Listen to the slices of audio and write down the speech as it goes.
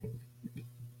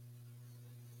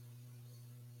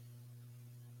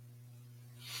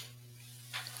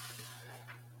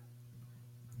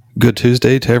Good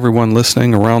Tuesday to everyone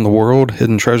listening around the world.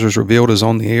 Hidden Treasures Revealed is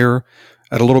on the air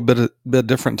at a little bit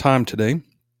different time today.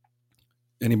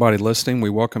 Anybody listening, we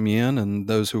welcome you in, and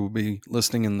those who will be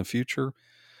listening in the future.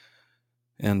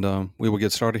 And we will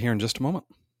get started here in just a moment.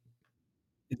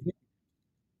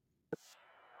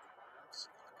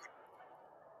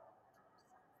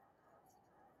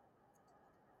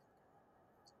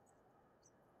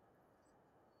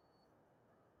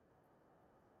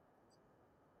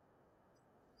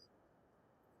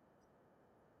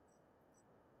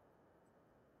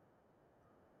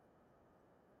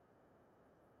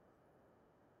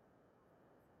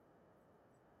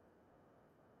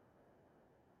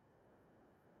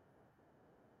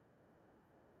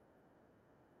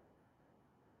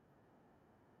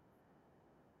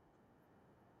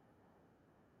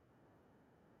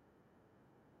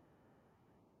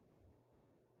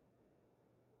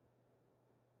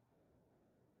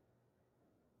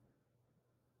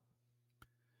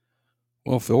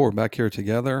 Well, Phil, we're back here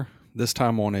together, this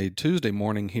time on a Tuesday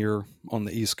morning here on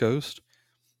the East Coast.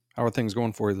 How are things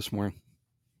going for you this morning?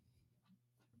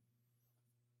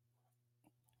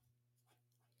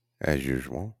 As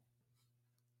usual,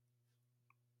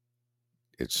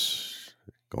 it's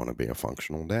going to be a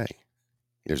functional day.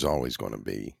 There's always going to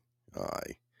be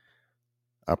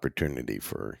opportunity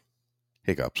for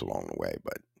hiccups along the way,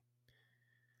 but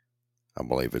I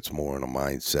believe it's more in a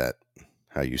mindset,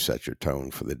 how you set your tone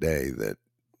for the day, that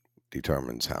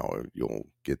determines how you'll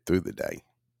get through the day.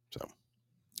 So,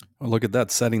 Well, look at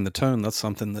that, setting the tone. That's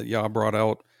something that Yah brought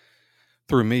out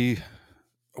through me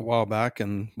a while back,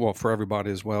 and well, for everybody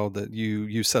as well, that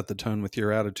you set the tone with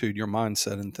your attitude, your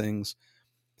mindset, and things.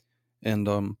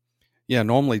 And yeah,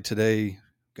 normally today,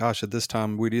 gosh, at this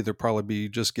time we'd either probably be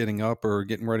just getting up or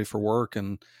getting ready for work,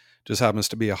 and just happens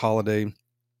to be a holiday,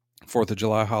 4th of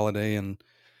July holiday, and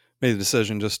made the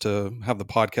decision just to have the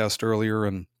podcast earlier.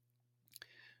 And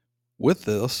with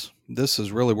this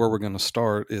is really where we're going to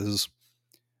start, is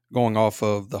going off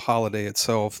of the holiday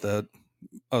itself, that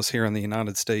us here in the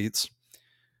United States,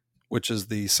 which is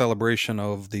the celebration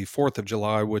of the 4th of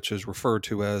July, which is referred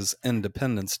to as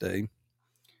Independence Day.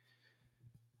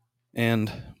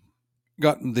 And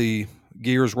got the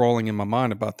gears rolling in my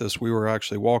mind about this. We were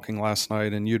actually walking last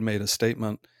night, and you'd made a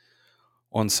statement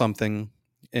on something.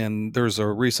 And there's a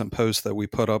recent post that we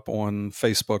put up on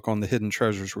Facebook on the Hidden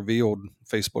Treasures Revealed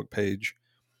Facebook page,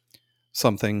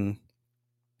 something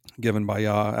given by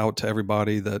Yah out to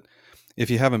everybody, that if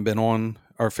you haven't been on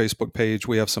our Facebook page,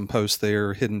 we have some posts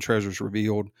there, Hidden Treasures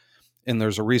Revealed. And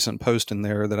there's a recent post in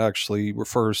there that actually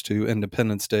refers to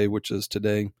Independence Day, which is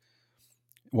today,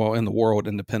 well, in the world,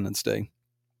 Independence Day.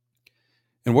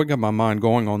 And what got my mind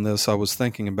going on this, I was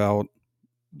thinking about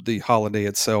the holiday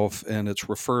itself, and it's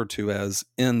referred to as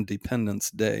Independence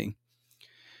Day.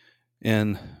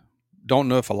 And don't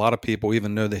know if a lot of people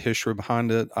even know the history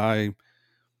behind it. I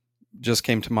just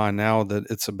came to mind now that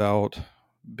it's about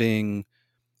being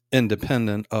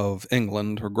independent of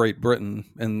England or Great Britain.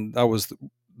 And that was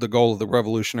the goal of the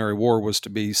Revolutionary War, was to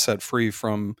be set free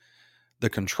from the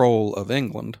control of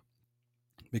England.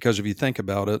 Because if you think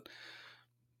about it,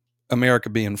 America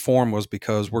being formed was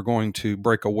because we're going to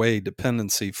break away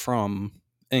dependency from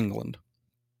England.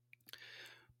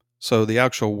 So the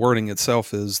actual wording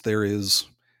itself is, there is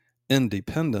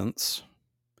independence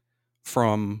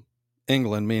from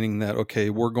England, meaning that, okay,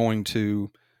 we're going to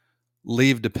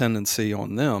leave dependency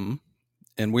on them,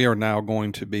 and we are now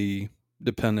going to be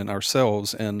dependent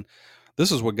ourselves. And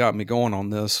this is what got me going on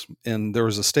this. And there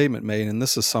was a statement made, and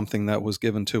this is something that was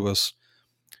given to us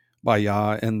by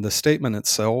Yah. And the statement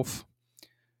itself,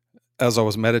 as I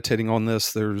was meditating on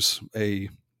this, there's a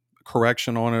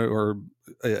correction on it, or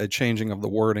a changing of the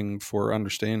wording for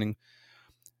understanding,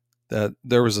 that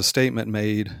there was a statement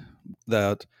made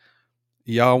that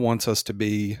Yah wants us to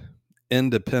be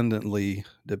independently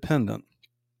dependent.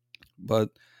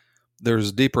 But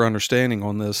there's deeper understanding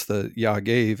on this that Yah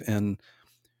gave. And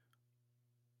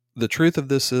the truth of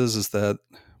this is that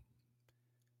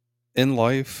in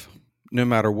life, no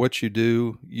matter what you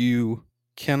do, you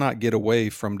cannot get away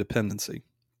from dependency.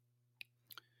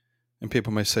 And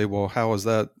people may say, well, how is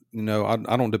that?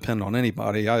 I don't depend on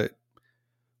anybody.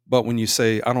 But when you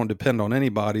say I don't depend on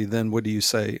anybody, then what do you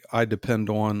say? I depend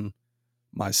on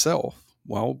myself.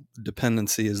 Well,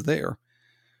 dependency is there.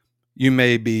 You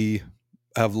may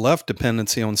have left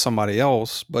dependency on somebody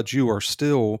else, but you are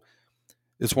still,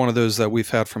 it's one of those that we've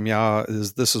had from Yah,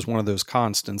 this is one of those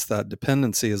constants, that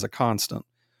dependency is a constant.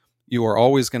 You are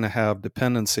always going to have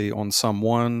dependency on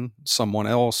someone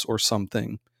else, or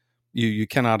something. You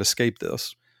cannot escape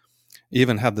this. You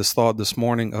even had this thought this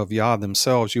morning of Yah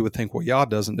themselves. You would think, well, Yah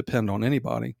doesn't depend on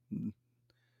anybody.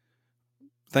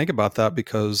 think about that,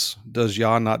 because does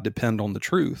Yah not depend on the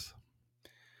truth?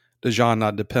 Does Yah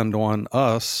not depend on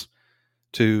us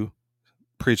to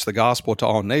preach the gospel to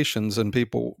all nations and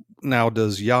people? Now,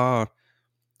 does Yah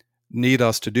need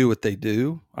us to do what they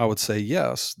do? I would say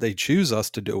yes. They choose us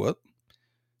to do it,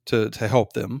 to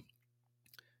help them.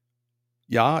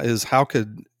 Yah is, how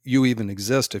could you even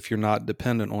exist if you're not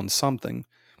dependent on something?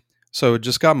 So it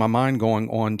just got my mind going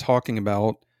on talking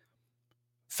about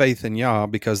faith in Yah,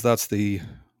 because that's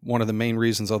one of the main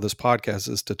reasons of this podcast,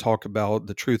 is to talk about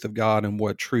the truth of God and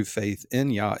what true faith in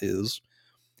Yah is.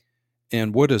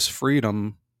 And what does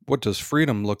freedom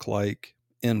look like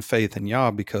in faith in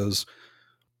Yah? Because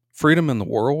freedom in the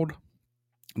world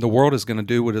is going to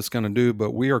do what it's going to do,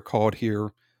 but we are called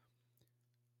here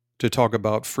to talk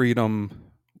about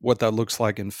freedom, what that looks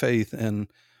like in faith. And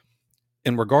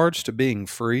in regards to being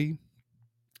free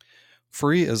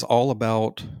is all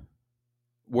about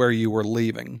where you were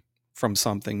leaving from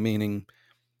something, meaning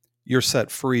you're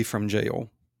set free from jail.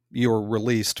 You're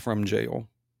released from jail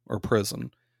or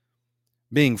prison.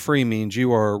 Being free means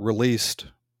you are released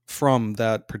from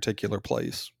that particular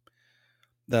place.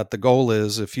 That the goal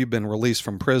is, if you've been released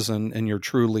from prison and you're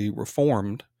truly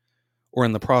reformed, or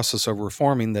in the process of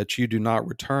reforming, that you do not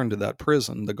return to that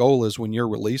prison. The goal is, when you're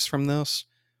released from this,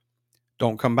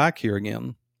 don't come back here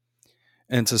again.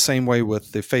 And it's the same way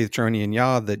with the faith journey in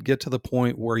Yah, that get to the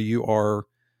point where you are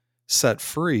set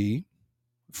free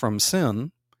from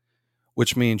sin,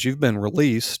 which means you've been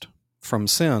released from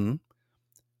sin.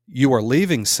 You are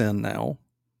leaving sin now.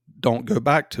 Don't go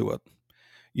back to it.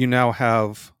 You now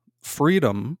have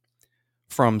freedom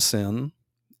from sin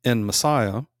in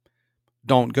Messiah.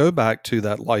 Don't go back to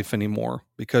that life anymore,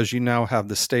 because you now have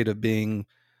the state of being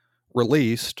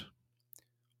released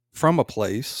from a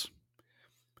place.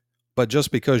 But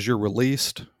just because you're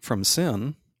released from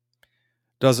sin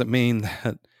doesn't mean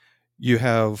that you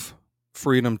have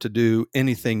freedom to do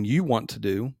anything you want to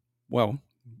do. Well,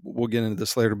 we'll get into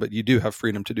this later, but you do have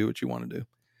freedom to do what you want to do.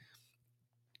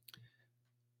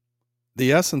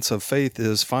 The essence of faith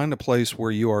is, find a place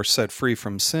where you are set free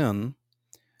from sin,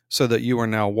 so that you are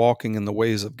now walking in the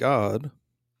ways of God.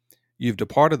 You've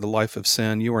departed the life of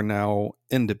sin. You are now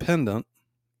independent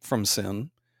from sin,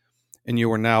 and you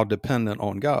are now dependent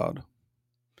on God.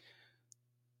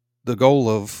 The goal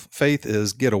of faith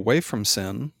is get away from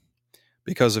sin,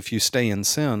 because if you stay in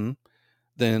sin,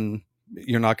 then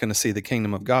you're not going to see the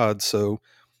kingdom of God. So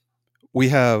we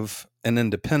have an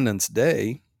Independence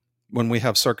Day. When we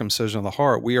have circumcision of the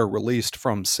heart, we are released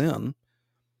from sin,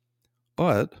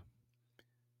 but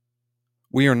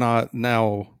we are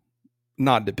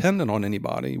not dependent on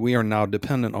anybody. We are now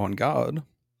dependent on God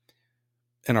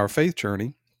in our faith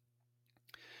journey.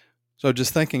 So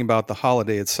just thinking about the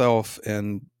holiday itself,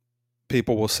 and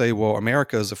people will say, well,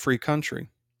 America is a free country.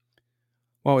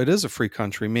 Well, it is a free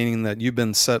country, meaning that you've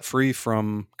been set free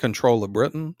from control of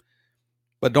Britain.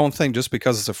 But don't think just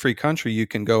because it's a free country, you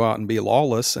can go out and be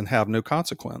lawless and have no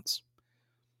consequence.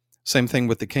 Same thing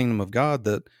with the kingdom of God,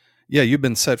 that, yeah, you've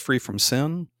been set free from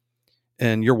sin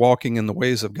and you're walking in the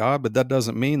ways of God, but that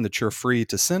doesn't mean that you're free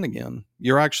to sin again.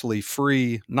 You're actually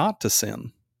free not to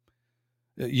sin.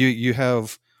 You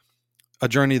have a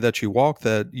journey that you walk,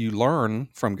 that you learn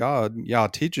from God. Yah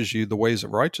teaches you the ways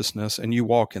of righteousness, and you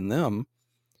walk in them.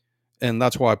 And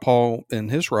that's why Paul, in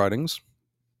his writings,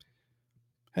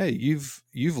 hey,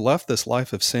 you've left this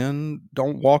life of sin.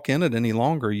 Don't walk in it any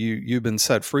longer. You've been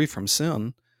set free from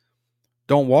sin.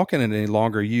 Don't walk in it any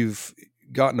longer. You've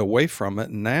gotten away from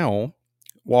it. Now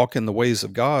walk in the ways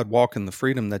of God. Walk in the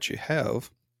freedom that you have.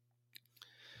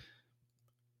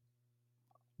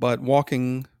 But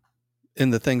walking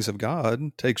in the things of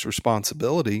God takes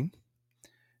responsibility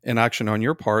and action on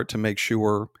your part to make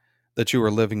sure that you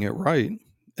are living it right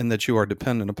and that you are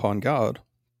dependent upon God.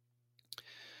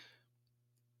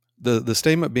 The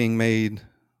statement being made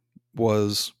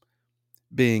was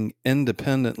being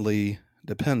independently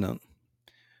dependent.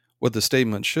 What the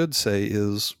statement should say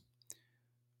is,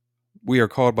 we are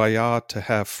called by Yah to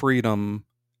have freedom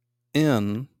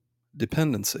in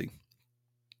dependency.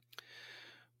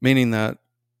 Meaning that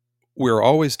we're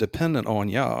always dependent on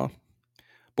Yah,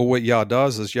 but what Yah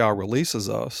does is Yah releases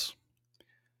us,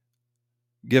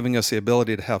 giving us the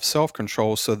ability to have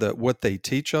self-control, so that what they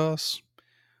teach us,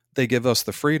 they give us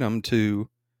the freedom to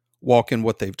walk in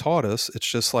what they've taught us. It's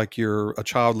just like you're a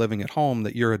child living at home,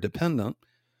 that you're a dependent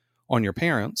on your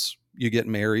parents. You get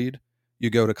married, you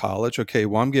go to college. Okay,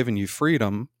 well, I'm giving you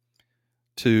freedom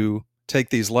to take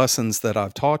these lessons that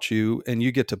I've taught you, and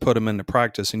you get to put them into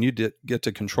practice, and you get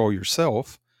to control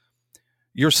yourself.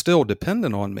 You're still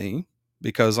dependent on me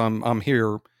because I'm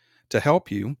here to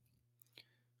help you.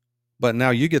 But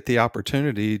now you get the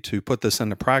opportunity to put this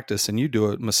into practice, and you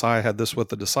do it. Messiah had this with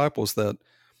the disciples, that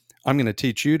I'm going to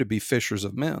teach you to be fishers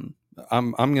of men.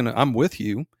 I'm with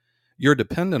you. You're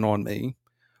dependent on me.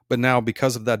 But now,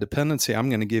 because of that dependency, I'm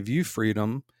going to give you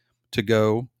freedom to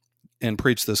go and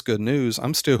preach this good news.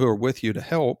 I'm still here with you to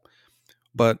help,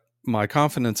 but my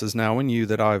confidence is now in you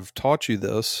that I've taught you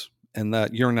this and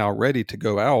that you're now ready to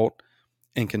go out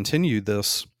and continue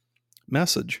this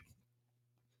message.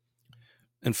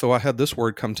 And so I had this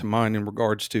word come to mind in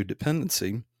regards to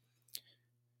dependency.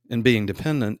 And being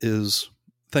dependent is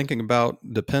thinking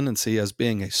about dependency as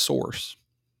being a source.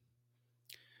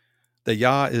 That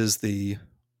Yah is the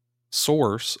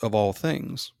source of all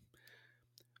things.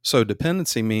 So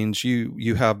dependency means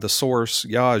you have the source,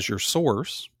 Yah is your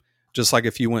source, just like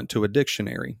if you went to a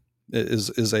dictionary. It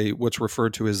is a what's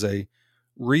referred to as a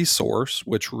resource,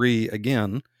 which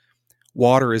again,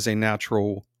 water is a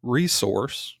natural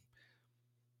resource.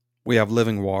 We have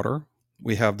living water.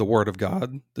 We have the Word of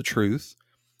God, the truth,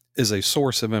 is a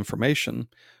source of information.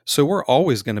 So we're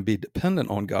always going to be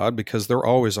dependent on God because they're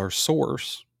always our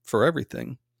source for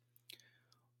everything.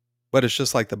 But it's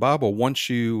just like the Bible. Once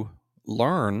you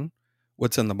learn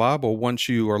what's in the Bible, once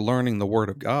you are learning the Word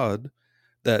of God,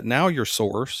 that now your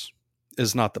source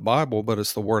is not the Bible, but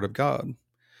it's the Word of God.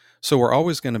 So we're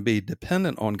always going to be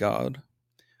dependent on God,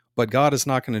 but God is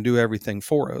not going to do everything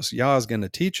for us. Yah is going to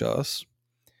teach us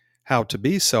how to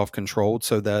be self-controlled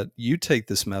so that you take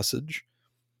this message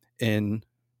and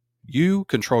you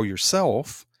control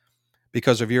yourself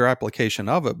because of your application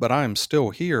of it, but I am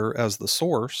still here as the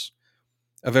source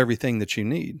of everything that you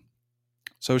need.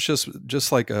 So it's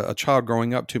just like a child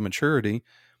growing up to maturity.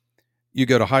 You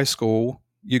go to high school,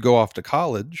 you go off to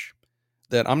college,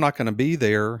 that I'm not going to be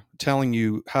there telling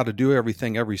you how to do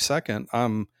everything every second.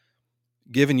 I'm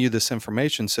giving you this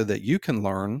information so that you can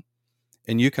learn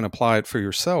and you can apply it for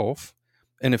yourself.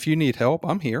 And if you need help,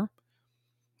 I'm here.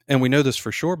 And we know this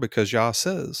for sure because Yah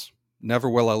says, never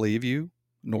will I leave you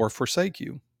nor forsake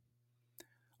you.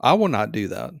 I will not do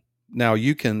that. Now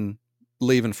you can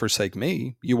leave and forsake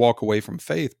me. You walk away from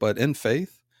faith, but in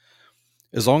faith,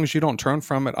 as long as you don't turn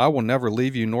from it, I will never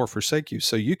leave you nor forsake you.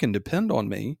 So you can depend on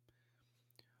me.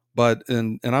 But,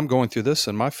 and I'm going through this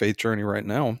in my faith journey right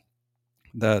now,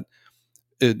 that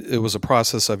it was a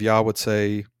process of Yah would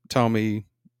say, tell me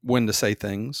when to say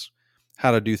things,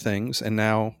 how to do things. And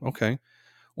now, okay,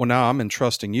 well, now I'm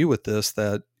entrusting you with this,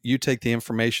 that you take the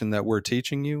information that we're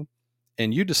teaching you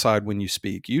and you decide when you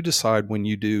speak, you decide when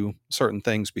you do certain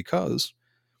things, because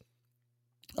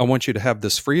I want you to have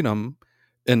this freedom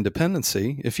and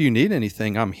dependency. If you need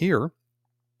anything, I'm here,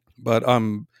 but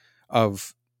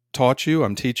I've taught you,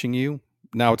 I'm teaching you.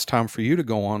 Now it's time for you to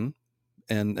go on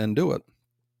and do it.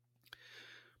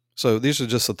 So these are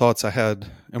just the thoughts I had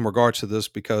in regards to this,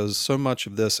 because so much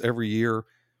of this every year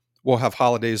we'll have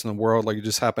holidays in the world. Like you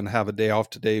just happen to have a day off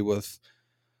today with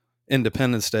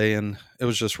Independence Day. And it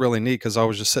was just really neat because I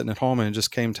was just sitting at home and it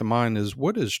just came to mind is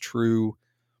what is true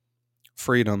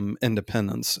freedom,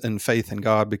 independence, and faith in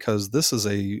God? Because this is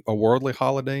a worldly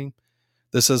holiday.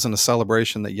 This isn't a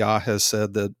celebration that Yah has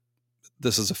said that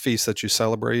this is a feast that you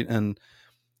celebrate. And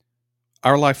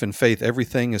our life in faith,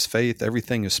 everything is faith,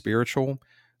 everything is spiritual.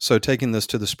 So taking this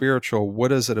to the spiritual,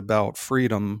 what is it about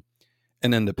freedom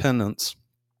and independence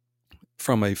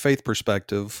from a faith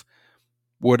perspective?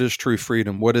 What is true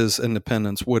freedom? What is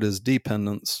independence? What is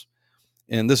dependence?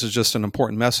 And this is just an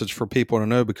important message for people to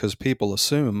know, because people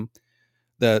assume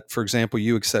that, for example,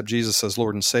 you accept Jesus as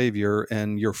Lord and Savior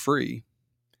and you're free.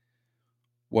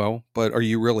 Well, but are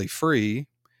you really free,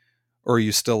 or are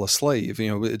you still a slave?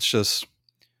 You know, it's just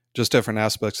different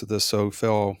aspects of this. So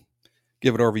Phil, I'll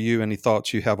give it over to you. Any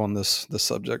thoughts you have on this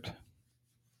subject?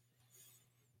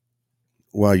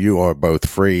 Well, you are both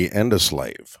free and a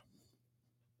slave.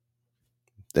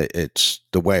 It's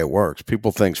the way it works.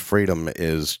 People think freedom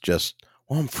is just,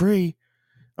 well, I'm free.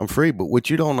 But what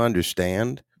you don't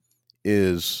understand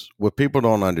is, what people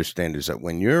don't understand is that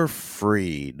when you're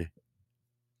freed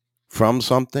from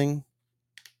something,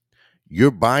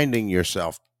 you're binding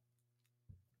yourself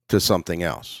to something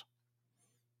else.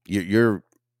 You're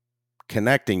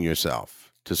connecting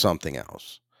yourself to something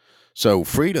else. So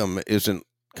freedom isn't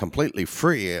completely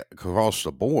free across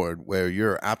the board, where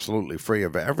you're absolutely free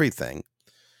of everything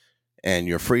and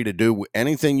you're free to do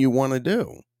anything you want to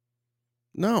do.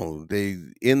 No,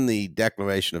 in the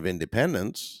Declaration of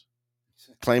Independence,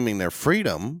 claiming their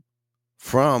freedom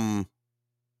from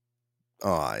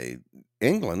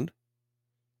England,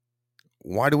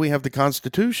 why do we have the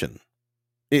Constitution?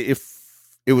 If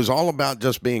it was all about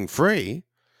just being free,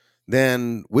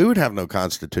 then we would have no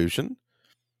Constitution.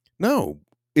 No,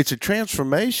 it's a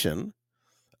transformation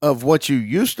of what you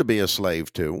used to be a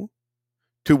slave to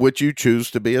what you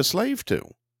choose to be a slave to.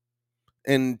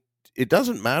 And it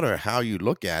doesn't matter how you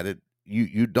look at it,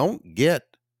 you don't get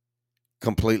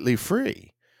completely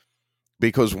free,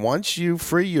 because once you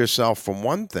free yourself from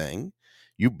one thing,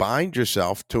 you bind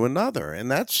yourself to another,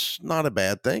 and that's not a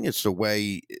bad thing. It's the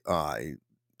way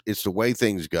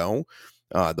things go.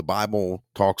 The Bible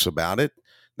talks about it,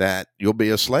 that you'll be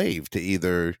a slave to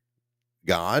either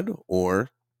God or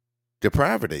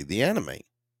depravity, the enemy.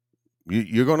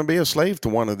 You're going to be a slave to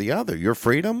one or the other. Your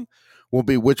freedom will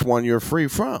be which one you're free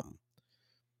from.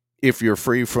 If you're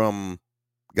free from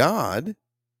God,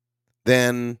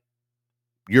 then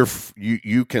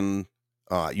you can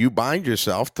bind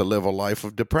yourself to live a life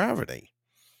of depravity.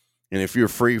 And if you're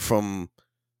free from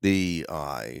the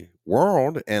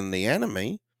world and the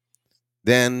enemy,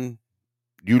 then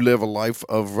you live a life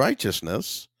of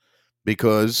righteousness,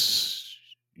 because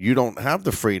you don't have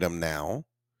the freedom now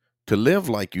to live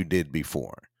like you did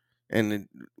before. And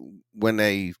when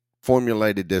they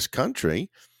formulated this country,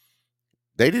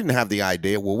 they didn't have the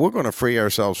idea, well, we're going to free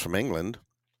ourselves from England,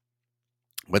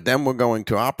 but then we're going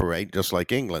to operate just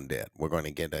like England did. We're going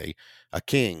to get a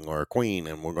king or a queen,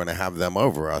 and we're going to have them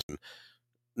over us.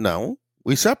 No,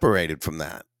 we separated from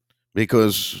that,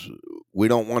 because we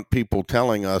don't want people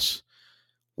telling us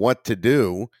what to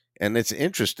do. And it's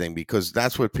interesting, because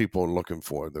that's what people are looking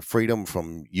for, the freedom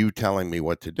from you telling me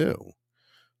what to do.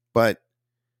 But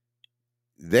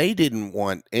they didn't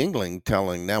want England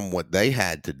telling them what they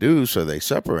had to do, so they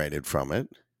separated from it,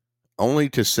 only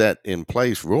to set in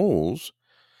place rules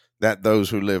that those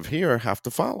who live here have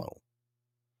to follow.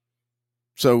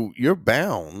 So you're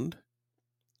bound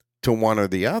to one or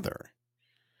the other.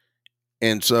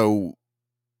 And so,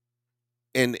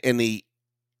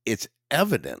 it's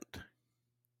evident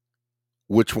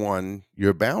which one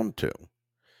you're bound to.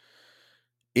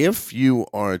 If you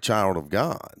are a child of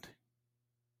God,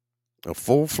 a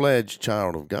full-fledged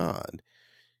child of God,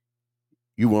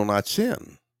 you will not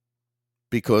sin,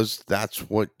 because that's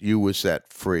what you were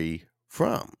set free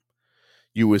from.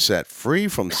 You were set free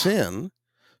from sin,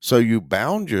 so you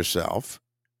bound yourself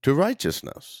to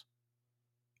righteousness.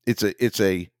 It's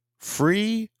a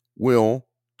free will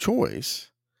choice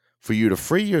for you to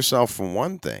free yourself from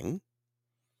one thing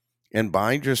and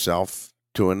bind yourself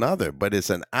to another. But it's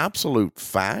an absolute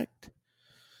fact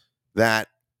that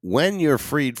when you're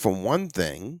freed from one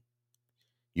thing,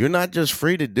 you're not just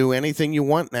free to do anything you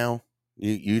want now.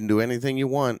 You can do anything you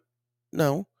want.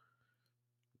 No.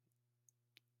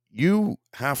 You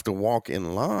have to walk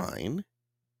in line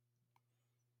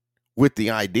with the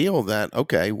ideal that,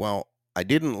 okay, well, I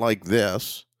didn't like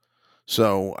this,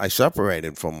 so I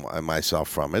separated from myself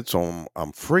from it, so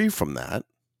I'm free from that.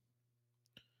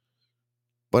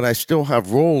 But I still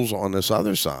have rules on this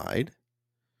other side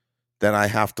that I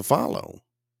have to follow.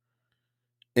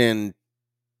 And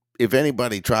if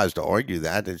anybody tries to argue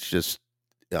that, it's just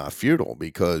futile,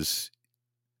 because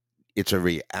it's a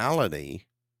reality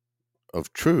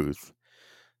of truth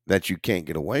that you can't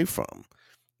get away from.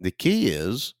 The key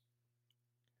is,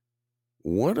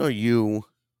 what are you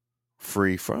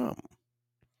free from?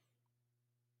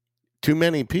 Too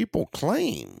many people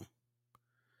claim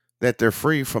that they're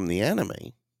free from the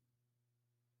enemy,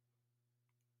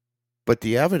 but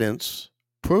the evidence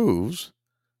proves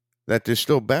that they're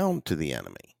still bound to the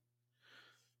enemy.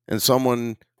 And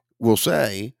someone will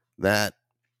say that,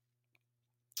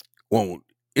 well,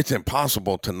 it's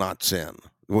impossible to not sin.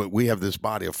 We have this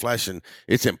body of flesh, and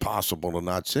it's impossible to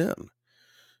not sin.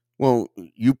 Well,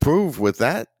 you prove with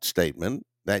that statement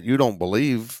that you don't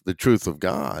believe the truth of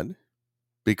God,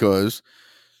 because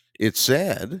it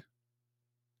said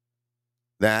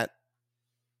that,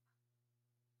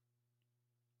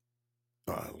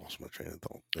 I lost my train of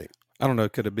thought. I don't know.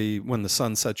 Could it be when the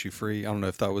sun sets you free? I don't know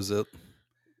if that was it.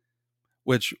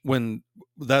 Which, when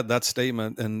that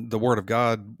statement in the Word of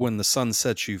God, when the sun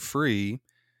sets you free,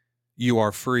 you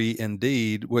are free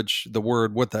indeed. Which the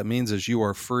word, what that means is you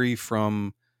are free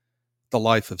from the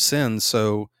life of sin.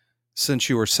 So, since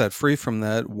you are set free from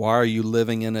that, why are you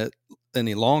living in it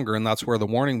any longer? And that's where the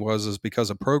warning was, is because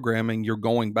of programming. You're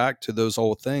going back to those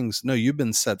old things. No, you've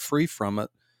been set free from it,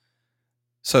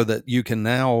 so that you can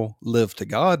now live to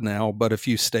God now. But if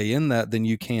you stay in that, then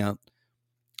you can't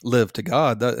live to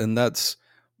God. That's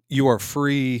you are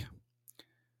free.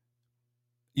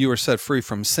 You are set free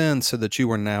from sin, so that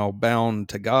you are now bound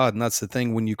to God. And that's the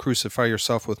thing, when you crucify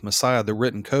yourself with Messiah, the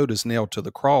written code is nailed to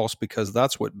the cross, because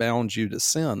that's what bound you to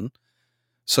sin.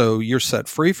 So you're set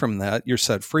free from that. You're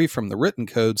set free from the written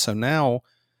code. So now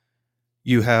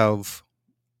you have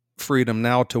freedom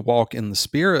now to walk in the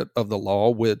spirit of the law,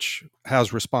 which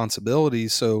has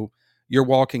responsibilities. So you're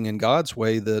walking in God's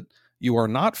way, that you are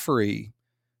not free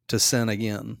to sin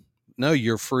again. No,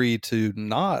 you're free to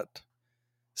not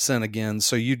sin again.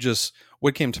 So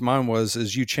what came to mind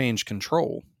is you change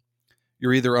control.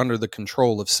 You're either under the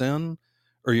control of sin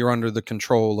or you're under the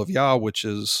control of Yah, which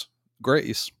is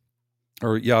grace,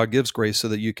 or Yah gives grace so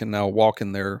that you can now walk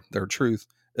in their truth.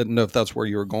 I don't know if that's where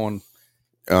you were going.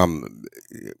 Well,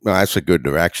 that's a good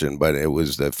direction, but it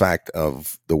was the fact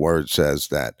of the word says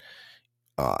that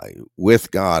with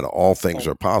God, all things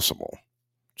are possible.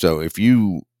 So if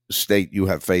you state you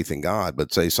have faith in God,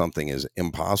 but say something is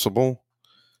impossible,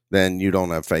 then you don't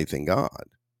have faith in God.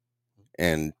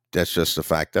 And that's just the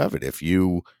fact of it. If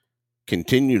you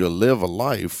continue to live a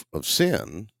life of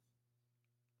sin,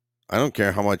 I don't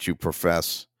care how much you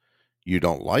profess you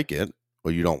don't like it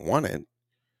or you don't want it.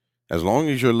 As long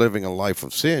as you're living a life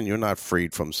of sin, you're not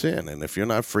freed from sin. And if you're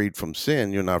not freed from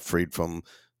sin, you're not freed from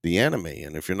the enemy.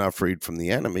 And if you're not freed from the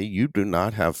enemy, you do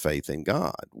not have faith in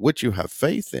God. What you have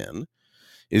faith in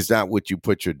is that what you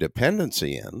put your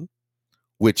dependency in,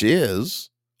 which is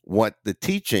what the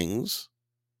teachings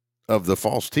of the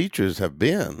false teachers have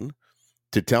been,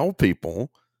 to tell people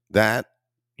that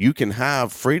you can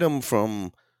have freedom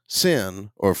from sin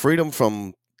or freedom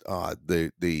from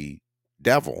the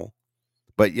devil,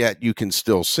 but yet you can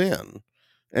still sin.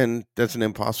 And that's an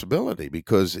impossibility,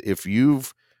 because if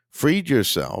you've freed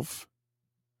yourself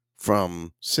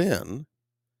from sin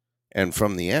and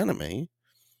from the enemy,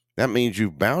 that means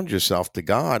you've bound yourself to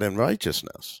God and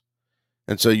righteousness.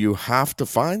 And so you have to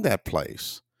find that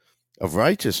place of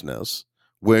righteousness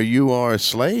where you are a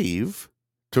slave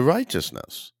to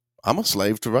righteousness. I'm a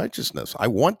slave to righteousness. I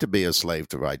want to be a slave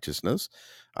to righteousness.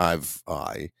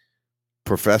 I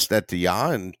professed that to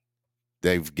Yah, and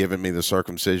they've given me the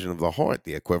circumcision of the heart,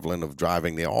 the equivalent of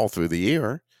driving the awl through the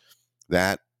ear,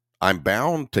 that I'm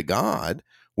bound to God,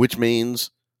 which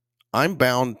means I'm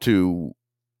bound to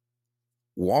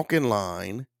walk in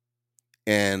line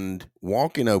and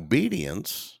walk in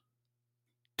obedience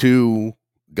to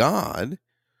God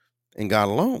and God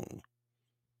alone.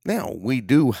 Now, we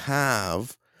do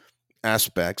have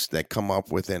aspects that come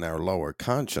up within our lower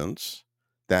conscience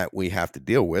that we have to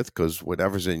deal with, because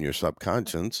whatever's in your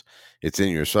subconscious, it's in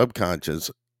your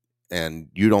subconscious, and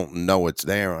you don't know it's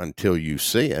there until you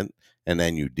see it, and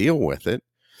then you deal with it.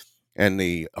 And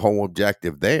the whole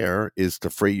objective there is to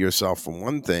free yourself from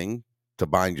one thing to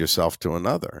bind yourself to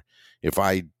another. If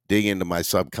I dig into my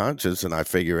subconscious and I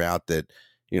figure out that,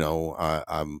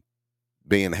 I'm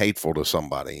being hateful to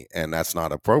somebody and that's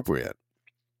not appropriate,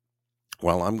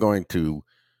 well, I'm going to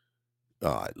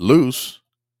loose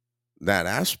that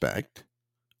aspect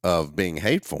of being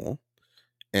hateful,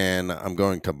 and I'm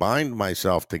going to bind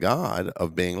myself to God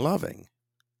of being loving.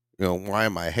 Why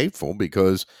am I hateful?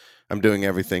 Because I'm doing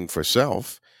everything for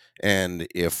self. And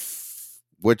if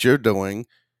what you're doing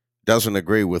doesn't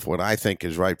agree with what I think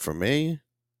is right for me,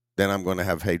 then I'm going to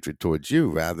have hatred towards you,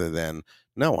 rather than,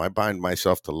 no, I bind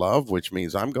myself to love, which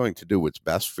means I'm going to do what's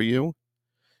best for you.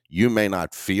 You may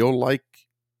not feel like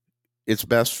it's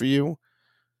best for you,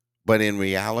 but in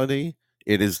reality,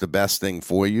 it is the best thing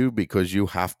for you, because you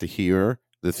have to hear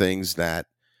the things that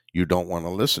you don't want to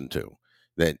listen to.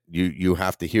 That you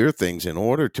have to hear things in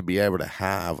order to be able to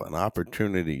have an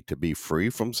opportunity to be free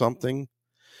from something.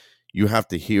 You have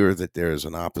to hear that there is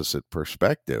an opposite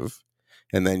perspective,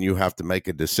 and then you have to make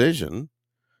a decision.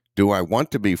 Do I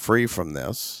want to be free from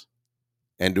this?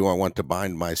 And do I want to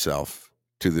bind myself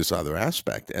to this other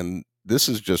aspect? And this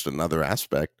is just another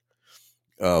aspect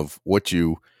of what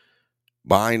you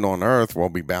bind on earth will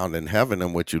be bound in heaven,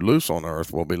 and what you loose on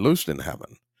earth will be loosed in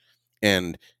heaven.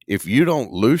 And if you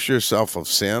don't loose yourself of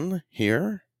sin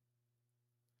here,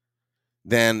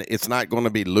 then it's not going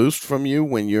to be loosed from you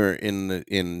when you're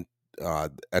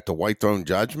at the white throne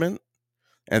judgment,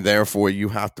 and therefore you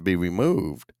have to be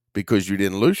removed because you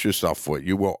didn't loose yourself for it.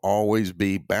 You will always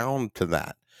be bound to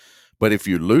that. But if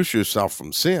you loose yourself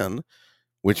from sin,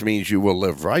 which means you will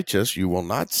live righteous, you will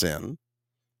not sin,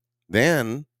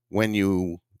 then when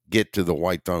you get to the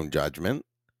white throne judgment,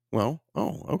 well,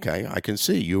 oh, okay, I can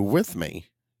see you with me.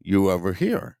 You over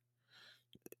here.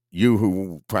 You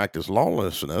who practice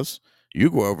lawlessness, you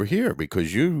go over here,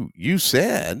 because you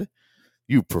said,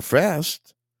 you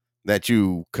professed that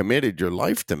you committed your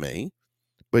life to me,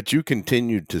 but you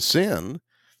continued to sin,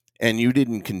 and you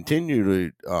didn't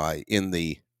continue to in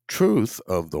the truth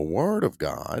of the Word of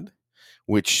God,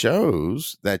 which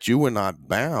shows that you were not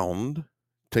bound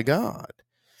to God.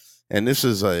 And this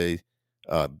is a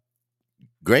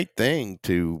great thing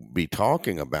to be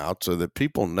talking about, so that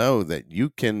people know that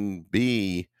you can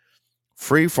be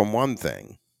free from one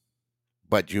thing,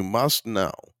 but you must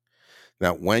know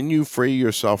Now, when you free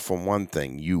yourself from one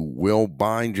thing, you will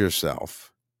bind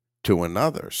yourself to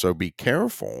another. So be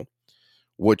careful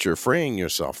what you're freeing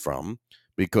yourself from,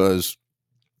 because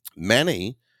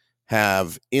many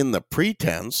have, in the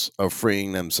pretense of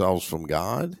freeing themselves from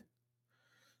God,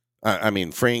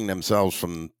 freeing themselves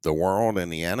from the world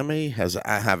and the enemy,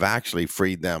 have actually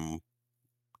freed them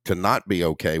to not be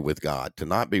okay with God, to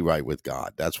not be right with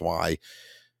God. That's why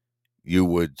you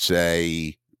would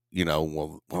say,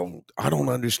 well, I don't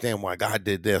understand why God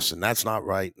did this, and that's not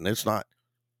right, and it's not.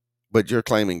 But you're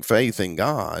claiming faith in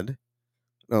God.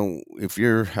 No, if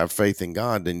you have faith in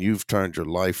God, then you've turned your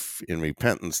life in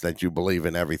repentance that you believe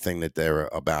in everything that they're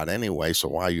about anyway. So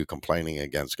why are you complaining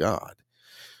against God?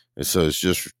 And so it's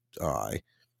just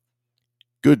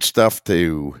good stuff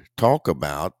to talk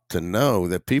about, to know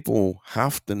that people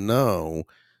have to know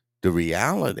the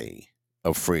reality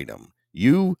of freedom.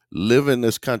 You live in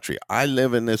this country. I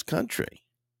live in this country.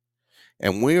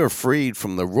 And we are freed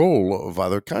from the rule of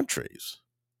other countries.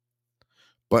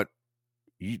 But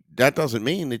that doesn't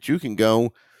mean that you can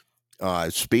go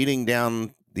speeding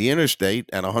down the interstate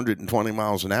at 120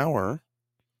 miles an hour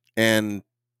and,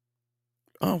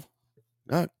 go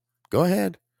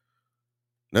ahead.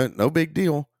 No big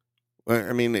deal.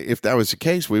 I mean, if that was the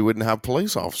case, we wouldn't have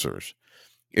police officers.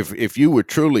 If you were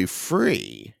truly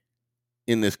free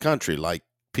in this country, like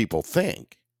people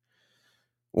think,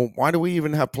 well, why do we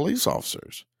even have police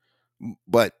officers?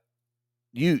 But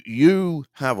you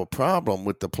have a problem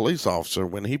with the police officer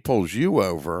when he pulls you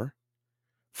over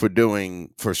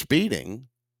for speeding,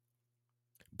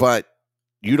 but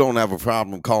you don't have a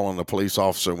problem calling the police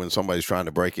officer when somebody's trying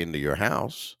to break into your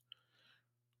house.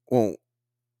 Well,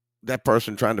 that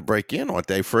person trying to break in, aren't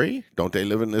they free? Don't they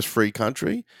live in this free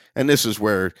country? And this is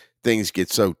where things get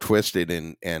so twisted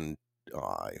and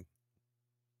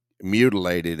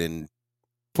mutilated and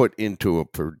put into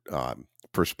a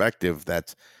perspective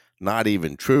that's not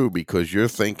even true, because you're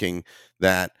thinking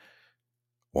that,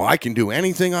 well, I can do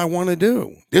anything I want to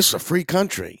do. This is a free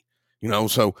country,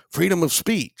 so freedom of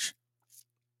speech.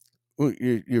 Well,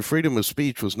 your freedom of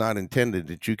speech was not intended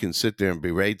that you can sit there and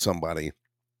berate somebody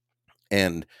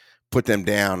and put them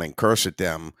down and curse at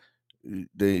them.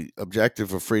 The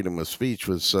objective of freedom of speech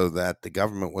was so that the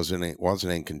government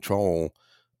wasn't in control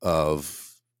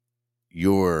of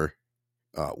your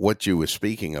what you were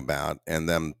speaking about, and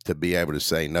them to be able to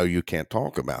say, no, you can't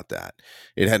talk about that.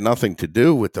 It had nothing to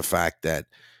do with the fact that,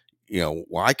 well,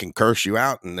 I can curse you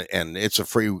out, and it's a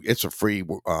free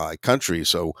country,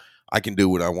 so I can do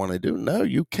what I want to do. No,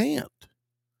 you can't.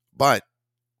 But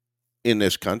in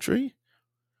this country,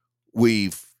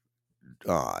 we've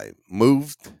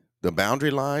moved the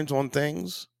boundary lines on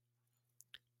things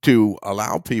to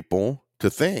allow people to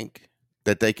think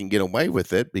that they can get away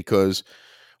with it because,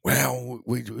 well,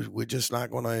 we're just not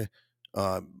going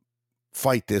to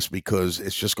fight this because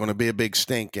it's just going to be a big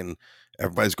stink and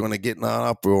everybody's going to get in an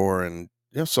uproar, and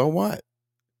so what?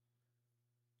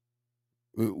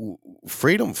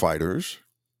 Freedom fighters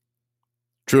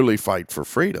truly fight for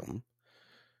freedom,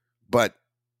 but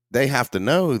they have to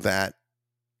know that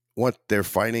what they're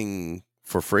fighting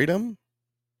for freedom,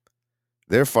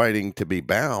 they're fighting to be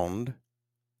bound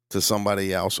to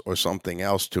somebody else or something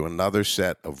else, to another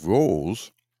set of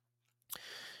rules.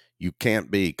 You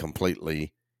can't be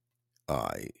completely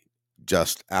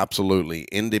just absolutely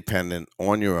independent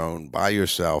on your own by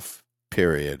yourself,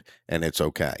 period, and it's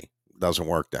okay. It doesn't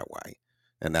work that way.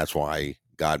 And that's why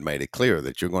God made it clear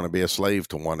that you're going to be a slave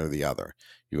to one or the other.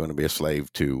 You're going to be a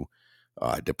slave to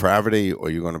depravity, or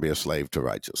you're going to be a slave to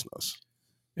righteousness.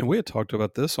 And we had talked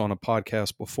about this on a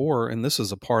podcast before, and this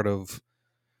is a part of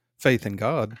faith in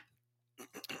God.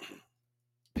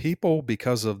 People,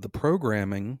 because of the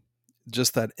programming,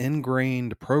 just that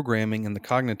ingrained programming and the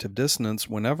cognitive dissonance,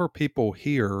 whenever people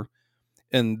hear,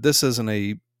 and this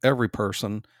isn't every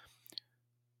person,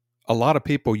 a lot of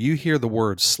people, you hear the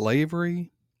word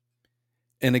slavery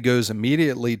and it goes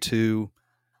immediately to,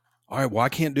 all right, well, I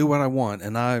can't do what I want,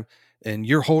 and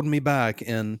you're holding me back.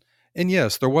 And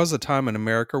yes, there was a time in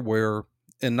America where,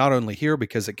 and not only here,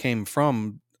 because it came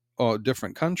from a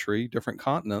different country, different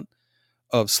continent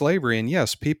of slavery. And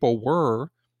yes, people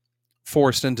were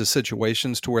forced into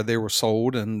situations to where they were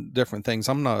sold and different things.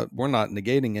 We're not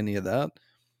negating any of that.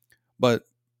 But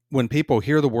when people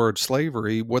hear the word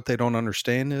slavery, what they don't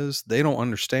understand is they don't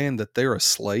understand that they're a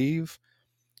slave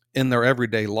in their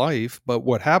everyday life. But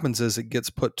what happens is it gets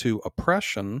put to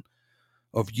oppression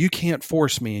of, you can't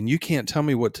force me and you can't tell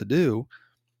me what to do.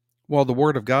 Well, the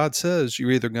word of God says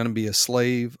you're either going to be a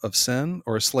slave of sin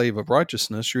or a slave of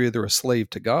righteousness. You're either a slave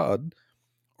to God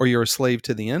or you're a slave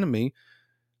to the enemy.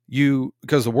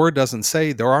 Because the word doesn't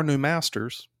say there are no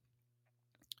masters.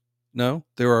 No,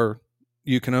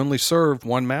 you can only serve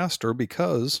one master,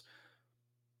 because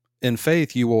in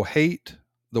faith you will hate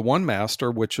the one master,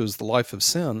 which is the life of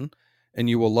sin, and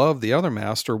you will love the other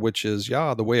master, which is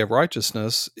Yah, the way of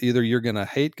righteousness. Either you're going to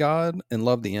hate God and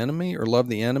love the enemy, or love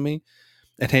the enemy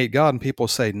and hate God. And people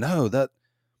say, no,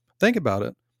 think about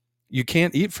it. You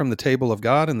can't eat from the table of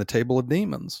God and the table of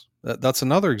demons. That's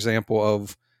another example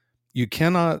of, you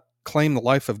cannot claim the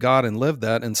life of God and live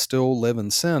that and still live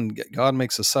in sin. God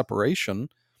makes a separation.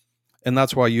 And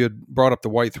that's why you had brought up the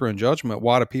white throne judgment.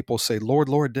 Why do people say, Lord,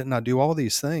 Lord, didn't I do all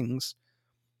these things?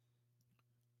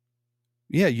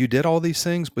 Yeah, you did all these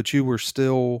things, but you were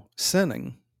still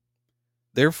sinning.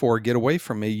 Therefore, get away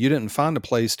from me. You didn't find a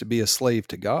place to be a slave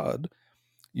to God.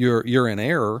 You're in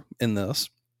error in this.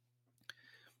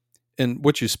 And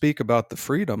what you speak about the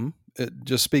freedom, it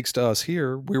just speaks to us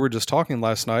here. We were just talking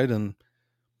last night, and,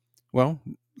 well,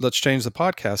 let's change the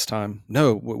podcast time.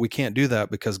 No, we can't do that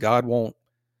because God won't.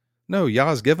 No,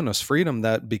 Yah's given us freedom,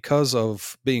 that because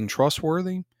of being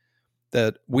trustworthy,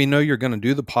 that we know you're going to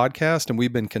do the podcast, and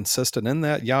we've been consistent in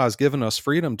that. Yah has given us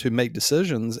freedom to make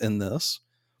decisions in this.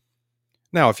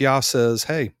 Now, if Yah says,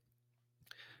 hey,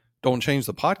 don't change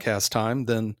the podcast time,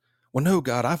 then, well, no,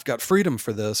 God, I've got freedom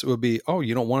for this. It would be, oh,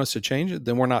 you don't want us to change it?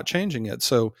 Then we're not changing it.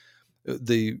 So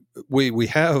we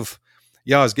have,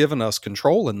 Yah has given us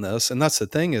control in this. And that's the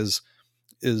thing is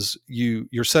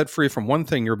you're set free from one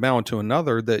thing, you're bound to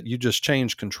another, that you just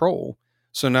change control.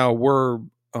 So now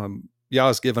Yah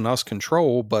has given us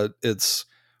control, but it's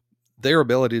their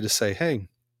ability to say, hey,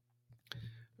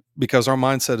 because our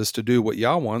mindset is to do what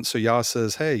Yah wants. So Yah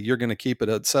says, hey, you're going to keep it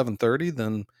at 7:30,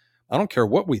 then I don't care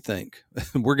what we think.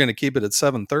 We're going to keep it at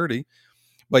 7:30.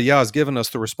 But Yah has given us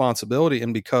the responsibility.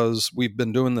 And because we've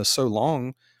been doing this so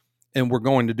long and we're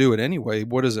going to do it anyway,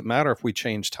 what does it matter if we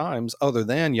change times, other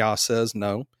than Yah says,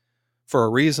 no, for a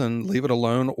reason, leave it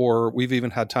alone. Or we've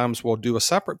even had times we'll do a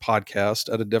separate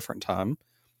podcast at a different time.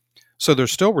 So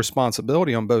there's still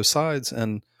responsibility on both sides.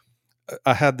 And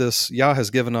I had this, Yah has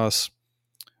given us,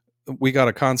 we got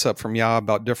a concept from Yah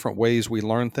about different ways we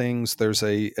learn things. There's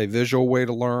a visual way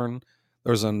to learn.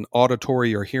 There's an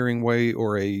auditory or hearing way,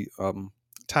 or a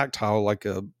tactile, like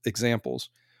examples.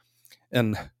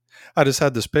 And I just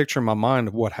had this picture in my mind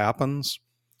of what happens.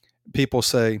 People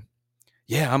say,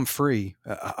 yeah, I'm free.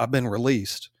 I've been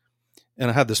released.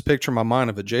 And I had this picture in my mind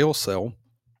of a jail cell.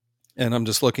 And I'm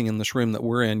just looking in this room that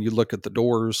we're in. You look at the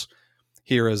doors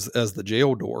here as the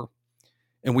jail door,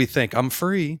 and we think, I'm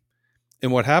free.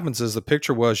 And what happens is, the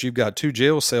picture was, you've got two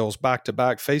jail cells back to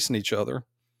back facing each other,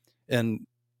 and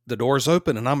the door's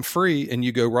open and I'm free. And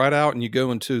you go right out and you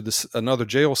go into another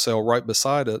jail cell right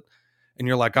beside it. And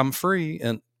you're like, I'm free.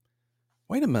 And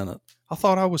wait a minute, I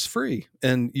thought I was free.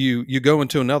 And you go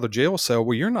into another jail cell.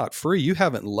 Well, you're not free. You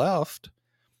haven't left,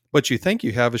 but you think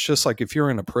you have. It's just like if you're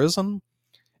in a prison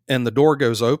and the door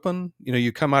goes open,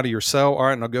 you come out of your cell. All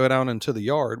right, and I'll go down into the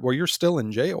yard. Well, you're still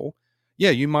in jail.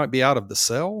 Yeah, you might be out of the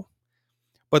cell.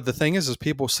 But the thing is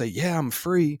people say, yeah, I'm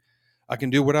free. I can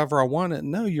do whatever I want.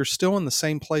 And no, you're still in the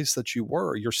same place that you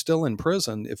were. You're still in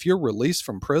prison. If you're released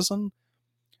from prison,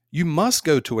 you must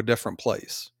go to a different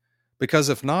place, because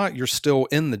if not, you're still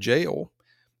in the jail.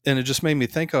 And it just made me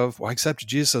think of, well, I accepted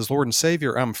Jesus as Lord and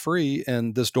Savior. I'm free.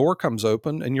 And this door comes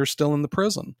open and you're still in the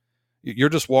prison. You're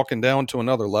just walking down to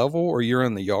another level, or you're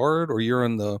in the yard, or you're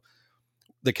in the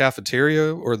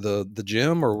cafeteria, or the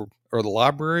gym, or the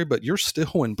library, but you're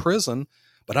still in prison.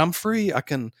 But I'm free.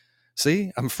 I'm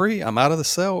free. I'm out of the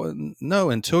cell. No,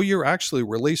 until you're actually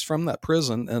released from that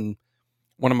prison. And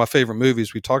one of my favorite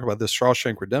movies, we talked about this,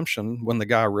 Shawshank Redemption, when the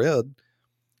guy read,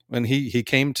 when he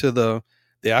came to the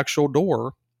actual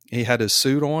door, he had his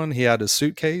suit on, he had his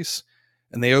suitcase,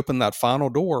 and they opened that final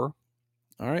door.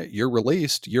 All right, you're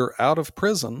released. You're out of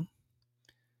prison.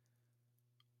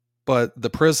 But the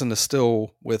prison is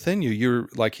still within you. You're,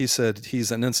 like he said,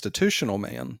 he's an institutional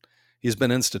man. He's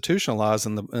been institutionalized.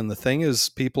 And the thing is,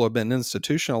 people have been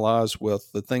institutionalized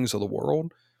with the things of the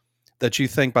world, that you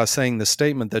think by saying the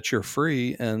statement that you're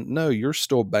free, and no, you're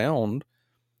still bound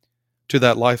to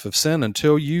that life of sin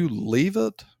until you leave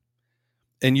it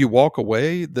and you walk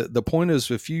away. The point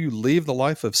is, if you leave the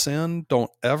life of sin,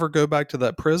 don't ever go back to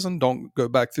that prison. Don't go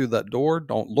back through that door.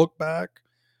 Don't look back.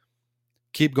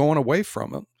 Keep going away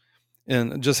from it.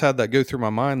 And just had that go through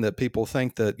my mind, that people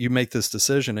think that you make this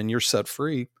decision and you're set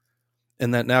free,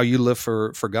 and that now you live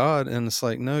for God. And it's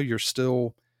like, no,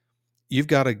 you've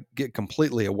got to get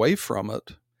completely away from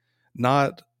it.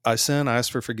 Not, I sin, I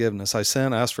ask for forgiveness. I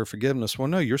sin, I ask for forgiveness. Well,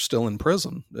 no, you're still in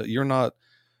prison. You're not,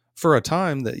 for a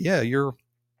time that, yeah,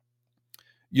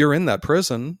 you're in that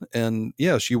prison. And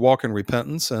yes, you walk in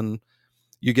repentance and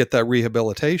you get that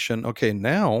rehabilitation. Okay,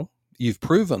 now You've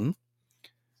proven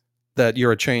that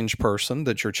you're a changed person,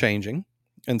 that you're changing.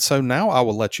 And so now I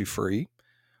will let you free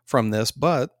from this.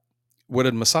 But what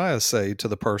did Messiah say to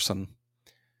the person?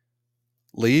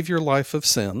 Leave your life of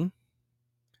sin,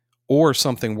 or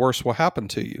something worse will happen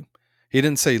to you. He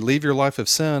didn't say leave your life of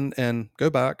sin and go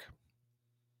back.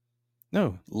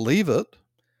 No, leave it.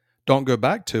 Don't go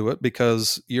back to it,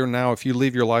 because you're now, if you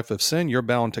leave your life of sin, you're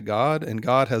bound to God, and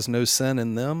God has no sin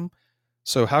in them.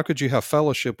 So how could you have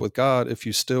fellowship with God if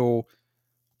you still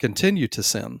continue to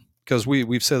sin? Because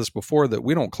we've said this before, that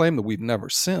we don't claim that we've never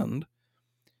sinned.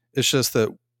 It's just that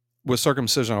with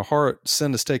circumcision of heart,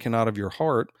 sin is taken out of your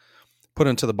heart, put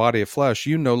into the body of flesh.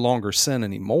 You no longer sin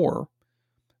anymore.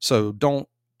 So don't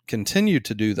continue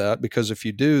to do that, because if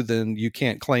you do, then you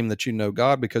can't claim that you know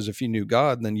God, because if you knew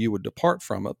God, then you would depart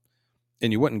from it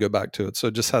and you wouldn't go back to it.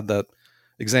 So just had that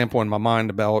example in my mind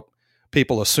about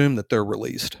people assume that they're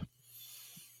released.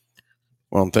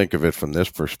 Well, think of it from this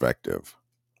perspective,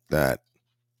 that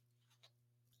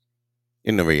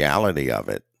in the reality of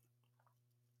it,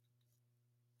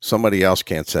 somebody else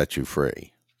can't set you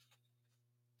free.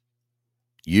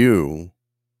 You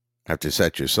have to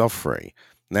set yourself free.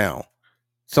 Now,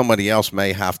 somebody else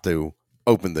may have to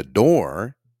open the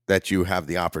door that you have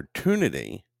the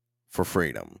opportunity for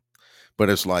freedom. But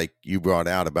it's like you brought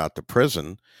out about the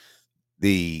prison.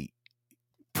 The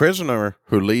prisoner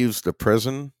who leaves the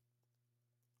prison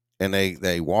and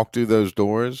they walk through those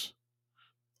doors,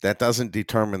 that doesn't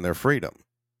determine their freedom.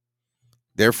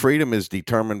 Their freedom is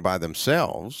determined by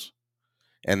themselves,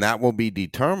 and that will be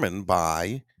determined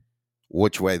by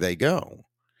which way they go.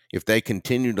 If they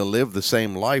continue to live the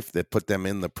same life that put them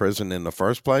in the prison in the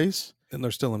first place, then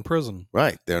they're still in prison.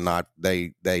 Right. They're not,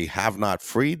 they have not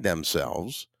freed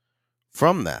themselves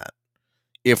from that.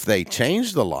 If they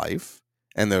change the life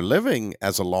and they're living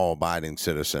as a law-abiding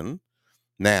citizen,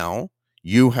 now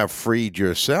you have freed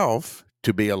yourself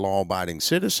to be a law-abiding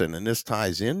citizen. And this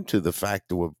ties into the fact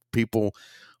that people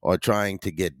are trying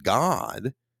to get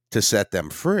God to set them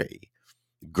free.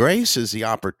 Grace is the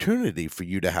opportunity for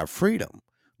you to have freedom,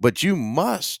 but you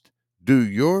must do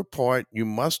your part. You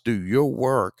must do your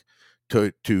work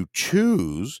to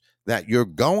choose that you're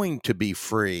going to be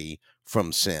free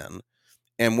from sin.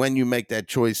 And when you make that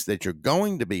choice that you're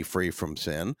going to be free from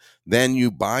sin, then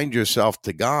you bind yourself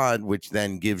to God, which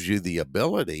then gives you the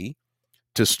ability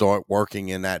to start working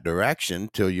in that direction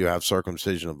till you have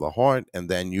circumcision of the heart, and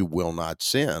then you will not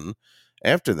sin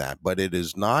after that. But it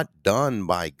is not done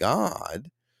by God.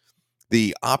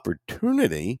 The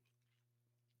opportunity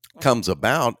comes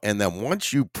about, and then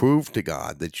once you prove to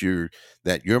God that your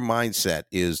mindset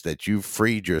is that you've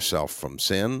freed yourself from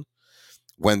sin,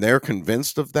 when they're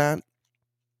convinced of that,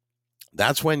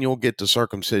 that's when you'll get the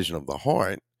circumcision of the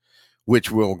heart,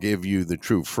 which will give you the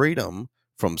true freedom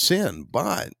from sin.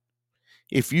 But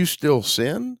if you still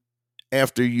sin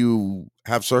after you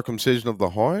have circumcision of the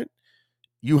heart,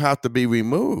 you have to be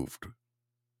removed.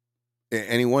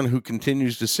 Anyone who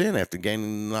continues to sin after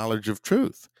gaining the knowledge of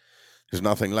truth, there's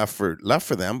nothing left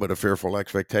for them but a fearful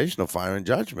expectation of fire and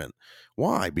judgment.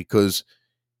 Why? Because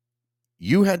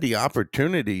you had the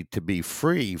opportunity to be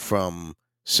free from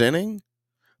sinning,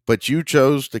 but you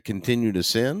chose to continue to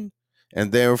sin,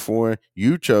 and therefore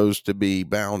you chose to be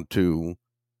bound to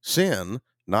sin,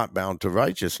 not bound to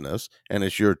righteousness, and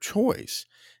it's your choice.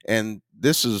 And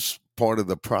this is part of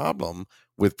the problem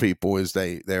with people, is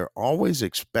they're always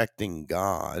expecting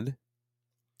God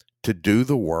to do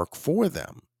the work for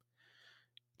them.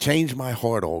 Change my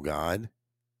heart, oh God.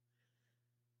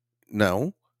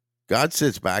 No, God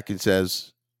sits back and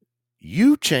says,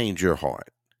 you change your heart.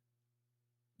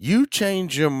 You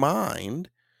change your mind.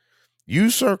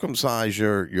 You circumcise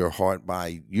your heart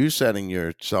by you setting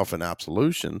yourself in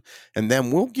absolution, and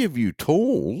then we'll give you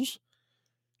tools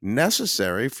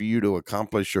necessary for you to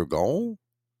accomplish your goal.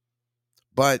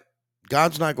 But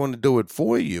God's not going to do it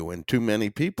for you, and too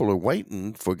many people are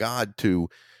waiting for God to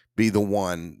be the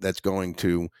one that's going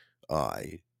to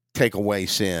take away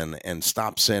sin and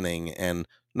stop sinning. And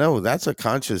no, that's a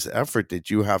conscious effort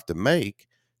that you have to make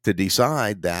to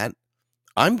decide that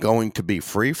I'm going to be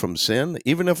free from sin.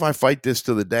 Even if I fight this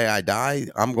to the day I die,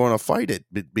 I'm going to fight it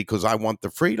because I want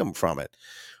the freedom from it.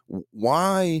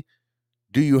 Why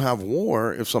do you have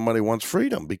war if somebody wants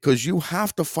freedom? Because you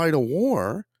have to fight a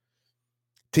war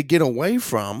to get away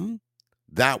from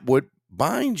that would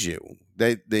bind you.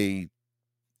 They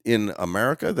in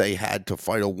America, they had to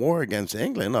fight a war against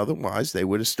England. Otherwise, they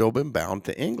would have still been bound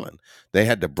to England. They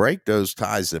had to break those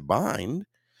ties that bind,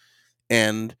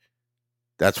 and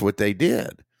that's what they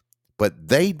did. But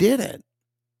they did it.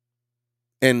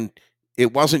 And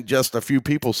it wasn't just a few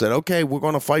people said, okay, we're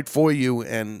going to fight for you.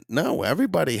 And no,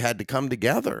 everybody had to come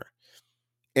together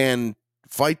and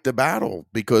fight the battle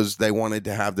because they wanted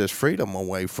to have this freedom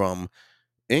away from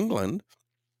England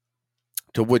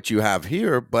to what you have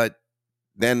here. But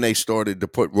then they started to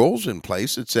put rules in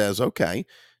place that says, okay,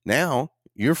 now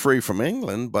you're free from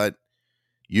England, but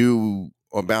you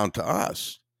are bound to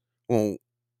us. Well,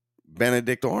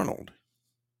 Benedict Arnold,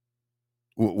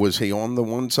 was he on the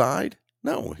one side?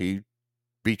 No, he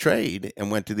betrayed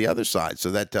and went to the other side. So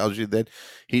that tells you that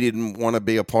he didn't want to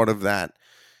be a part of that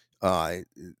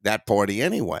party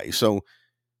anyway. So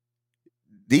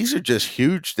these are just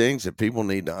huge things that people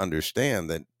need to understand,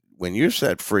 that when you're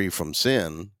set free from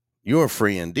sin, you're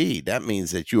free indeed. That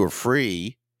means that you are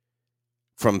free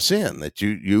from sin, that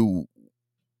you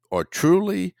are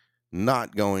truly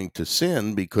not going to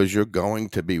sin because you're going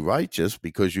to be righteous,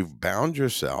 because you've bound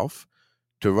yourself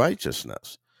to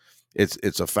righteousness.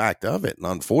 It's a fact of it. And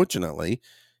unfortunately,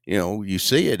 you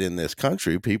see it in this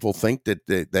country. People think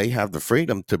that they have the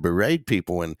freedom to berate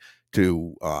people and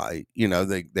to,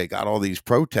 they got all these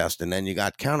protests, and then you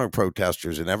got counter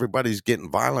protesters, and everybody's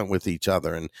getting violent with each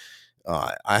other. And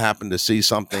I happened to see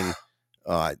something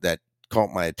that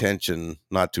caught my attention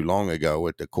not too long ago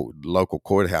at the local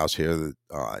courthouse here.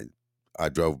 That I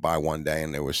drove by one day,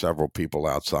 and there were several people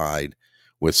outside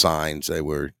with signs. They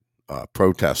were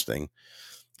protesting,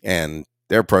 and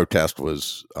their protest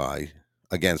was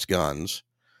against guns.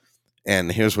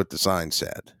 And here's what the sign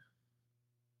said: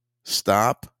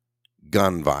 "Stop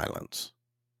gun violence."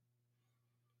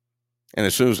 And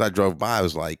as soon as I drove by, I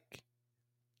was like,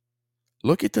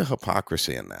 look at the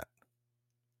hypocrisy in that.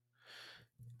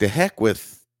 The heck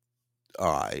with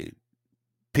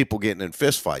people getting in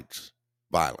fistfights,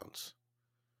 violence.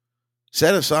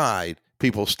 Set aside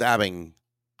people stabbing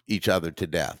each other to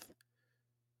death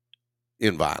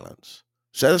in violence.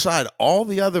 Set aside all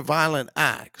the other violent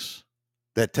acts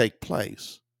that take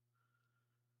place.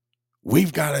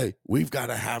 We've got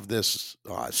to have this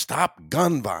stop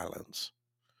gun violence.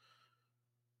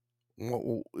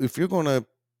 Well, if you're going to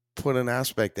put an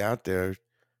aspect out there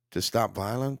to stop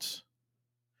violence,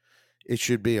 it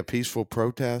should be a peaceful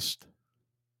protest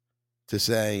to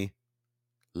say,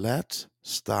 let's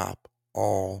stop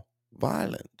all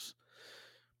violence.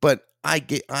 But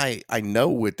I know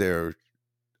what their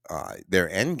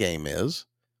end game is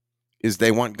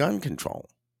they want gun control.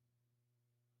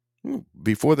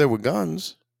 Before there were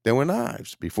guns, there were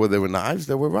knives. Before there were knives,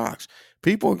 there were rocks.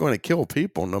 People are going to kill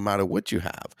people no matter what you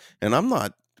have. And I'm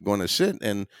not going to sit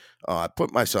and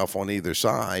put myself on either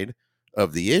side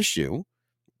of the issue.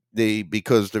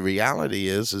 Because the reality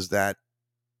is that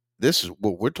this is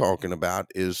what we're talking about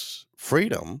is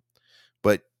freedom,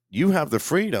 but you have the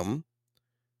freedom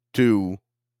to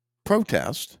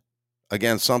protest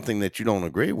against something that you don't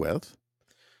agree with.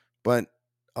 But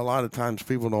a lot of times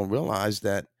people don't realize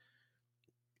that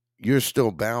you're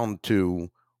still bound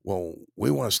to, well,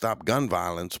 we want to stop gun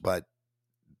violence, but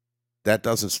that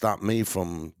doesn't stop me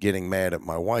from getting mad at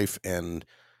my wife and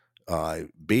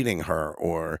beating her,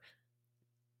 or,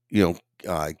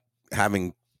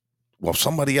 having, well,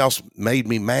 somebody else made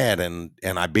me mad and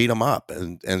I beat them up.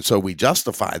 And so we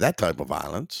justify that type of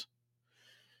violence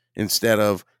instead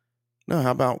of, no,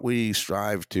 how about we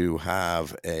strive to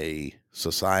have a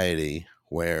society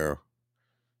where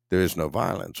there is no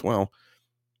violence? Well,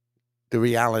 the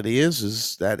reality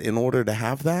is that in order to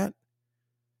have that,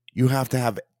 you have to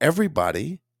have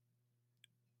everybody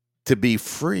to be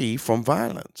free from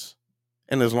violence.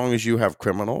 And as long as you have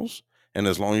criminals, and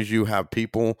as long as you have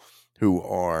people who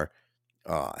are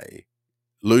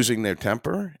losing their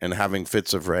temper and having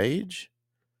fits of rage,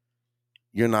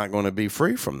 you're not going to be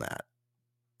free from that.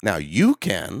 Now, you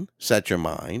can set your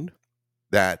mind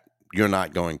that you're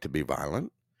not going to be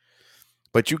violent,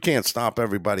 but you can't stop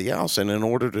everybody else. And in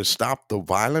order to stop the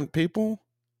violent people,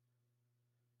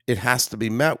 it has to be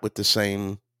met with the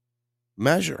same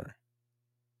measure.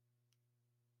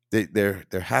 There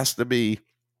has to be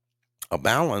a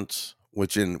balance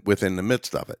within the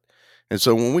midst of it. And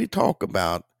so when we talk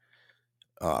about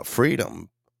freedom,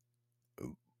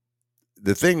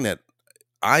 the thing that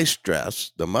I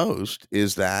stress the most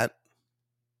is that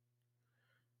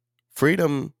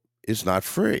freedom is not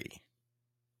free.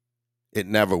 It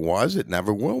never was. It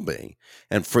never will be.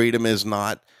 And freedom is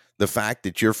not the fact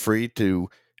that you're free to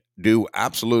do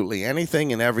absolutely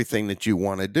anything and everything that you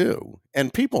want to do.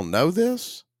 And people know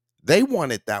this. They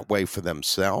want it that way for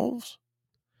themselves.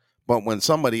 But when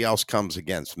somebody else comes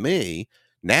against me,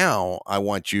 now I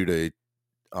want you to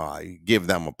give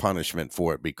them a punishment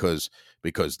for it because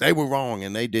they were wrong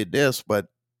and they did this, but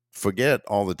forget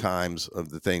all the times of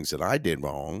the things that I did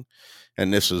wrong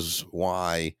And this is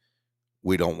why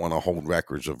we don't want to hold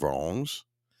records of wrongs.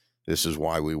 This is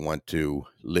why we want to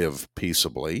live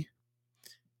peaceably.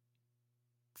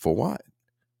 For what?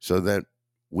 So that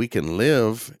we can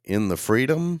live in the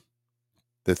freedom,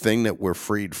 the thing that we're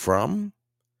freed from,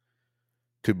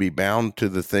 to be bound to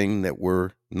the thing that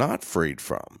we're not freed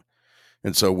from.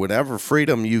 And so whatever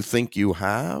freedom you think you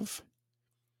have,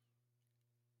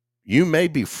 you may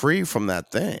be free from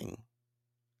that thing,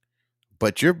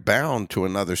 but you're bound to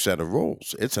another set of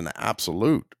rules. It's an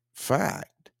absolute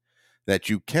fact that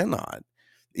you cannot,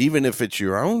 even if it's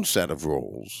your own set of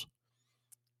rules,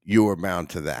 you are bound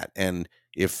to that. And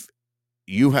if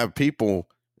you have people,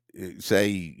 say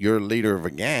you're a leader of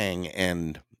a gang,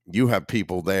 and you have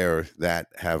people there that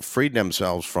have freed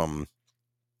themselves from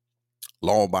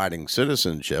law-abiding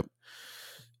citizenship,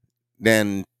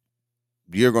 then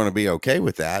you're going to be okay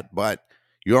with that, but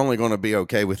you're only going to be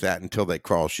okay with that until they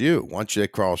cross you. Once they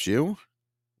cross you,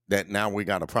 that now we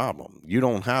got a problem. You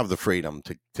don't have the freedom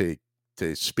to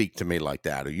speak to me like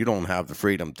that, or you don't have the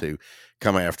freedom to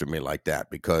come after me like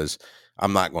that, because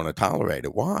I'm not going to tolerate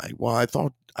it. Why? Well, I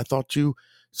thought you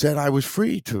said I was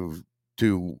free to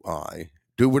do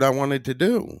what I wanted to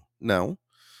do. No,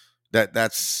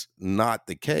 that's not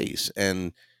the case.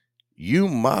 And you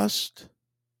must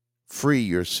free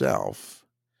yourself.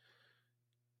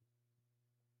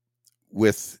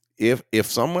 With if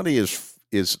somebody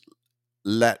is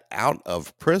let out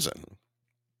of prison,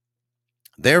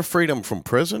 their freedom from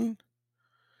prison,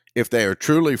 if they are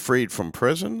truly freed from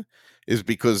prison, is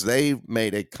because they've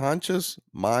made a conscious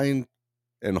mind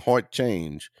and heart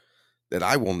change that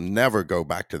I will never go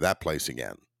back to that place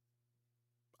again.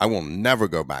 I will never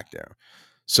go back there.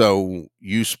 So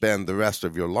you spend the rest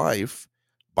of your life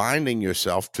binding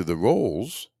yourself to the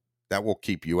rules that will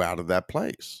keep you out of that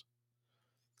place.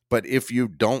 But if you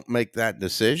don't make that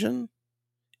decision,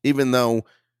 even though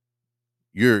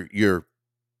you're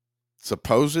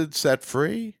supposed set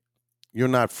free, you're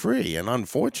not free. And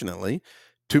unfortunately,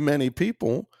 too many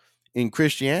people in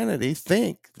Christianity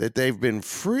think that they've been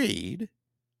freed,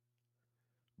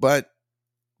 but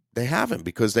they haven't,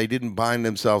 because they didn't bind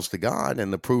themselves to God.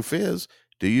 And the proof is,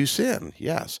 do you sin?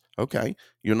 Yes. Okay.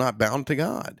 You're not bound to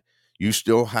God. You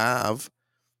still have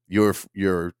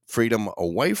your freedom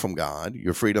away from God,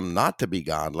 your freedom not to be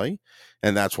godly.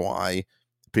 And that's why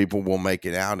people will make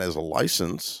it out as a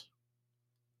license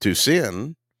to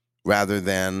sin rather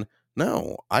than,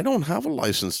 no, I don't have a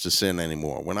license to sin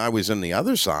anymore. When I was in the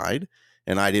other side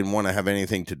and I didn't want to have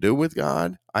anything to do with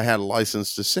God, I had a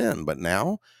license to sin. But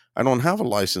now I don't have a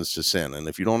license to sin. And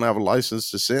if you don't have a license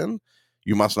to sin,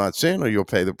 you must not sin, or you'll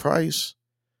pay the price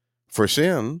for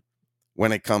sin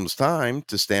when it comes time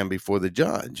to stand before the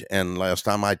judge. And last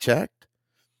time I checked,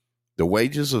 the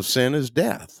wages of sin is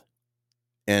death,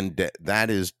 and that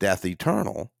is death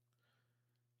eternal.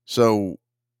 So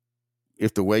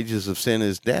if the wages of sin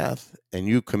is death and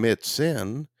you commit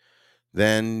sin,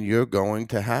 then you're going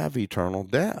to have eternal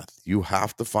death. You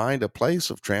have to find a place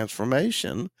of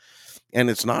transformation. And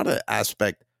it's not an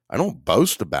aspect, I don't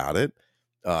boast about it,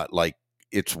 like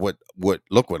it's what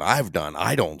look what I've done,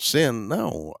 I don't sin.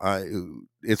 No,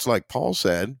 it's like Paul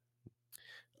said,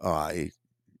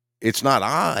 it's not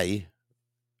I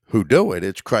who do it,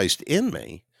 it's Christ in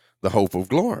me, the hope of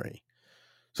glory.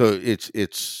 So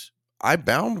it's I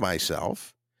bound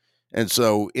myself. And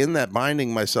so in that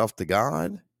binding myself to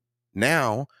God,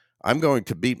 now I'm going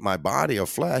to beat my body of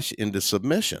flesh into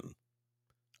submission.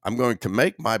 I'm going to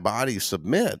make my body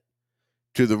submit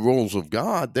to the rules of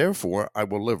God. Therefore, I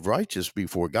will live righteous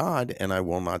before God, and I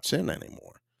will not sin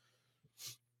anymore.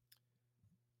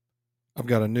 I've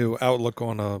got a new outlook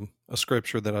on a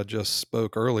scripture that I just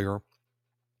spoke earlier,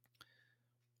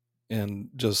 and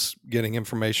just getting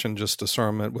information, just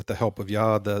discernment with the help of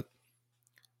Yah. That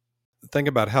think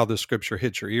about how this scripture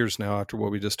hits your ears now after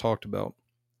what we just talked about.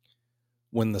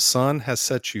 When the Son has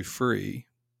set you free,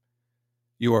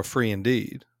 you are free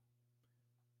indeed.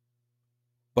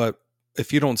 But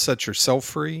if you don't set yourself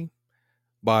free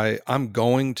by, I'm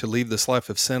going to leave this life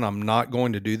of sin, I'm not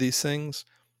going to do these things,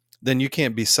 then you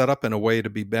can't be set up in a way to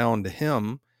be bound to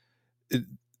him.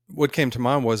 What came to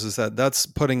mind is that that's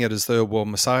putting it as though, well,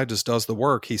 Messiah just does the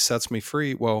work. He sets me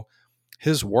free. Well,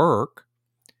 his work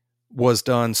was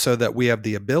done so that we have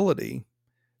the ability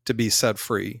to be set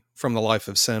free from the life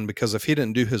of sin, because if he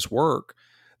didn't do his work,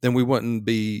 then we wouldn't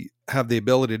have the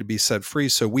ability to be set free.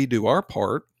 So we do our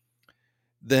part,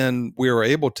 then we are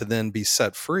able to then be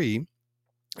set free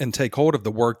and take hold of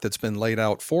the work that's been laid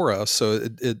out for us. So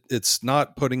it's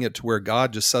not putting it to where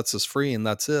God just sets us free and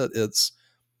that's it. It's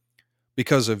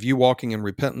because of you walking in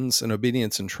repentance and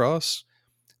obedience and trust,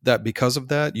 that because of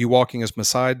that, you walking as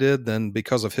Messiah did, then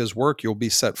because of his work, you'll be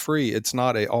set free. It's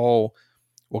not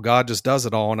well, God just does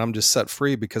it all and I'm just set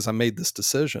free because I made this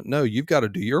decision. No, you've got to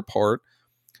do your part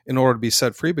in order to be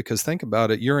set free, because think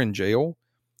about it, you're in jail.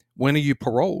 When are you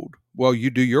paroled? Well, you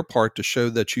do your part to show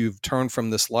that you've turned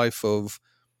from this life of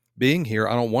being here.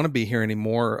 I don't want to be here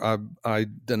anymore. I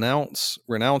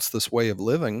renounce this way of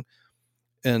living,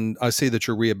 and I see that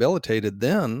you're rehabilitated.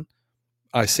 Then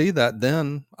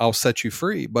I'll set you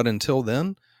free. But until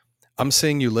then, I'm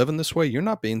seeing you living this way. You're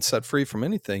not being set free from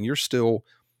anything. You're still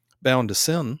bound to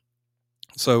sin.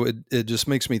 So it just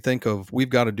makes me think of, we've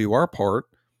got to do our part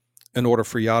in order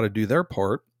for Yah to do their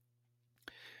part.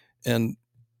 And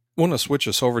I want to switch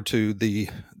us over to the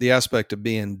aspect of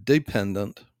being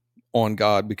dependent on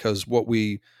God, because what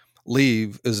we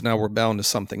leave is now we're bound to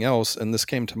something else. And this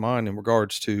came to mind in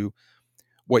regards to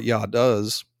what Yah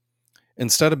does.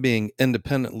 Instead of being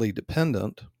independently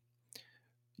dependent,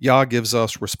 Yah gives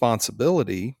us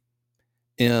responsibility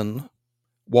in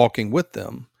walking with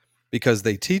them, because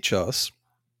they teach us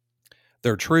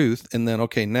their truth. And then,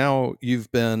 okay, now you've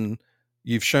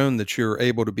shown that you're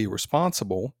able to be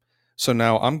responsible. So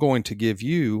now I'm going to give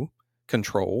you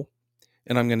control,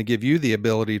 and I'm going to give you the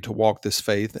ability to walk this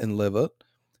faith and live it.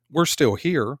 We're still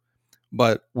here,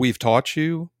 but we've taught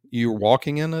you, you're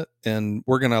walking in it, and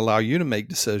we're going to allow you to make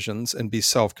decisions and be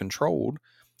self-controlled,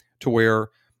 to where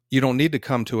you don't need to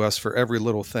come to us for every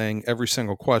little thing, every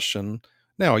single question.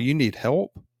 Now, you need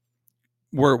help.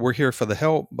 We're here for the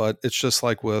help, but it's just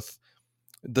like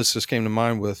this just came to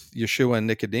mind with Yeshua and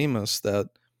Nicodemus, that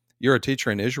you're a teacher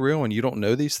in Israel and you don't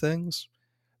know these things,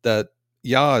 that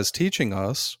Yah is teaching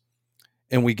us,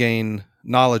 and we gain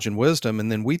knowledge and wisdom,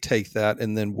 and then we take that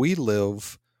and then we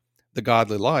live the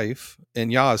godly life,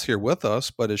 and Yah is here with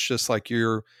us. But it's just like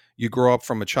you grow up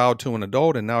from a child to an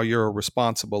adult, and now you're a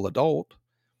responsible adult,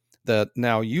 that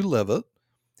now you live it,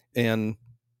 and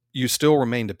you still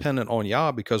remain dependent on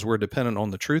Yah, because we're dependent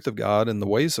on the truth of God and the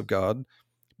ways of God.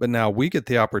 But now we get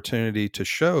the opportunity to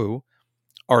show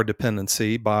our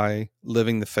dependency by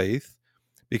living the faith,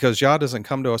 because Yah doesn't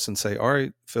come to us and say, all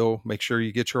right, Phil, make sure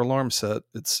you get your alarm set.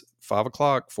 It's 5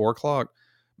 o'clock, 4 o'clock.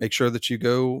 Make sure that you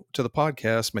go to the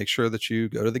podcast. Make sure that you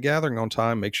go to the gathering on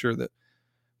time. Make sure that,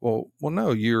 well,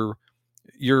 no,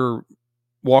 you're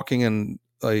walking in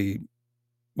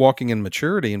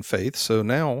maturity in faith. So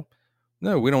now,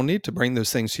 no, we don't need to bring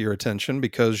those things to your attention,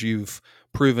 because you've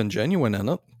proven genuine in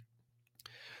it.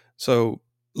 So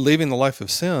leaving the life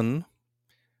of sin,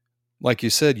 like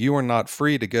you said, you are not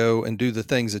free to go and do the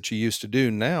things that you used to do.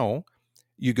 Now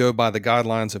you go by the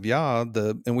guidelines of Yah.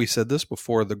 And we said this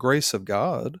before, the grace of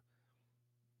God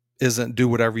isn't do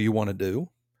whatever you want to do.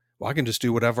 Well, I can just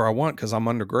do whatever I want because I'm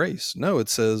under grace. No, it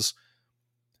says,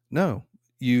 no,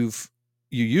 you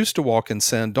used to walk in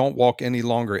sin. Don't walk any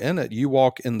longer in it. You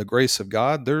walk in the grace of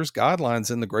God. There's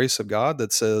guidelines in the grace of God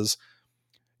that says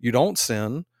you don't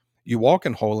sin. You walk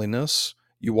in holiness.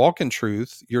 You walk in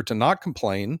truth. You're to not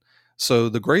complain. So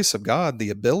the grace of God, the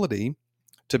ability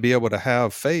to be able to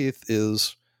have faith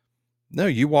is, no,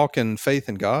 you walk in faith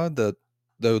in God, that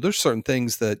though there's certain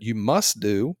things that you must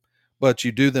do, but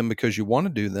you do them because you want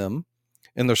to do them.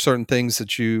 And there's certain things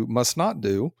that you must not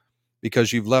do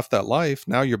because you've left that life.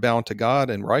 Now you're bound to God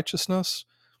in righteousness,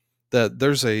 that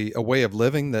there's a way of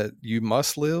living that you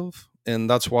must live. And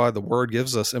that's why the word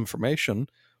gives us information,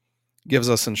 gives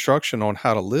us instruction on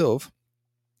how to live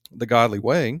the godly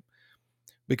way,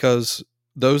 because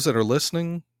those that are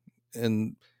listening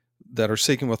and that are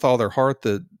seeking with all their heart,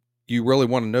 that you really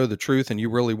want to know the truth and you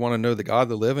really want to know the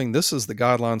godly living, this is the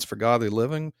guidelines for godly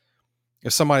living.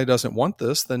 If somebody doesn't want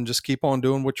this, then just keep on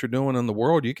doing what you're doing in the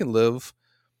world. You can live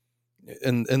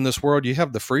in this world. You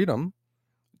have the freedom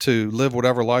to live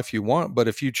whatever life you want. But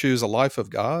if you choose a life of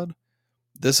God,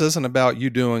 this isn't about you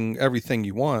doing everything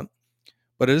you want.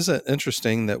 But it is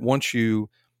interesting that once you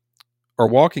are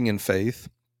walking in faith,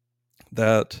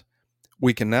 that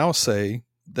we can now say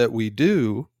that we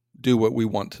do what we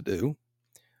want to do,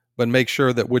 but make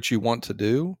sure that what you want to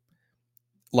do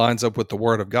lines up with the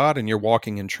word of God and you're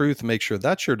walking in truth. Make sure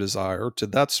that's your desire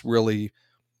that's really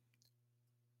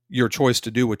your choice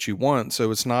to do what you want. So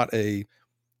it's not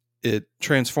it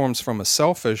transforms from a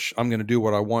selfish, I'm going to do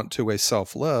what I want, to a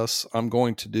selfless, I'm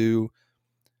going to do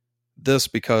this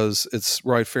because it's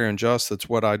right, fair, and just. That's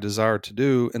what I desire to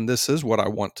do. And this is what I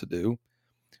want to do.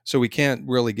 So we can't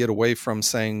really get away from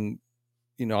saying,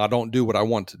 I don't do what I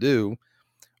want to do,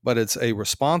 but it's a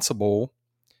responsible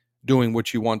doing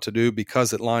what you want to do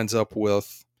because it lines up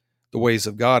with the ways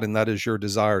of God. And that is your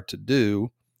desire to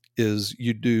do, is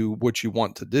you do what you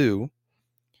want to do.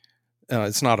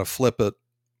 It's not a flip it,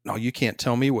 no, you can't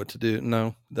tell me what to do.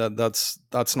 No, that's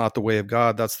not the way of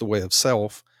God. That's the way of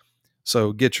self.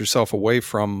 So get yourself away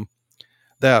from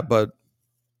that. But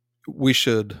we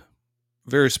should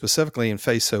very specifically in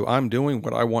faith. So I'm doing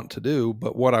what I want to do,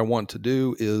 but what I want to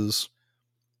do is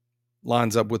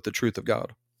lines up with the truth of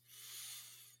God.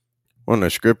 Well, the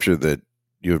scripture that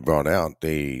you had brought out,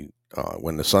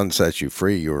 when the Son sets you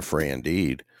free, you are free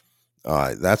indeed.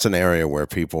 That's an area where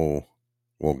people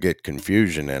will get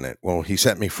confusion in it. Well, he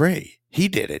set me free. He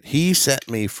did it. He set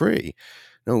me free.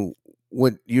 No,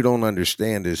 what you don't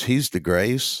understand is he's the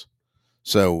grace.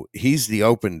 So he's the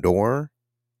open door,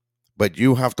 but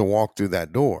you have to walk through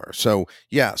that door. So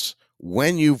yes,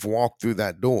 when you've walked through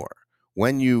that door,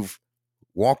 when you've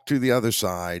walked to the other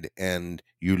side and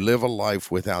you live a life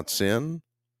without sin,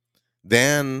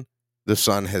 then the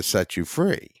Son has set you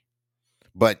free.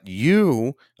 But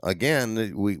you,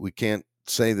 again, we can't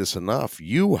say this enough,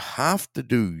 you have to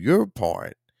do your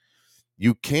part.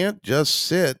 You can't just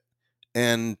sit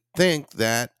and think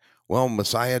that, well,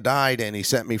 Messiah died and he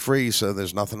set me free, so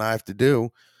there's nothing I have to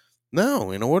do.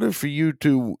 No, in order for you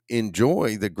to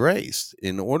enjoy the grace,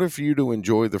 in order for you to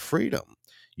enjoy the freedom,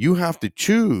 you have to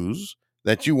choose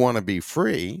that you want to be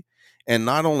free. And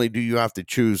not only do you have to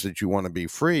choose that you want to be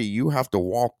free, you have to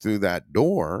walk through that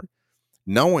door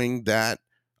knowing that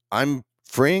I'm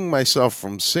freeing myself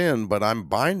from sin, but I'm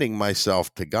binding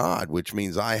myself to God, which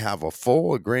means I have a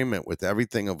full agreement with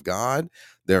everything of God,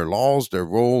 their laws, their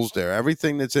rules, their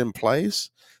everything that's in place,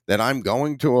 that I'm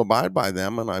going to abide by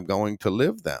them and I'm going to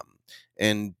live them.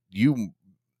 And you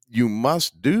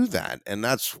must do that. And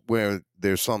that's where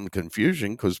there's some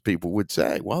confusion, because people would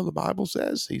say, well, the Bible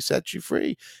says he sets you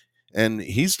free and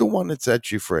he's the one that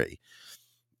sets you free.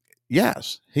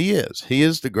 Yes, he is. He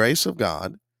is the grace of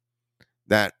God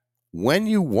that when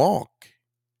you walk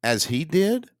as he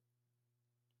did,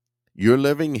 you're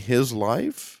living his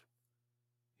life,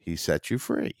 he sets you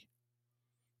free.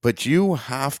 But you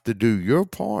have to do your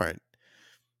part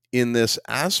in this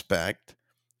aspect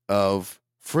of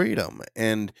freedom.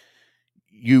 And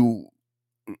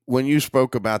when you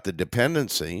spoke about the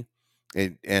dependency,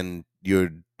 and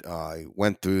you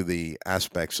went through the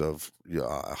aspects of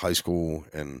high school,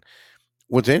 and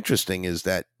what's interesting is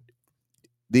that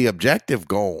the objective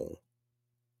goal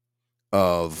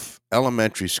of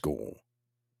elementary school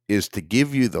is to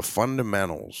give you the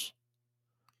fundamentals,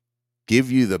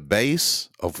 give you the base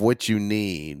of what you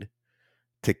need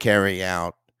to carry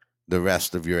out the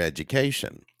rest of your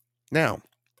education. Now,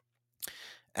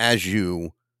 as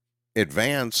you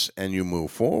advance and you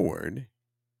move forward,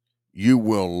 you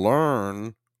will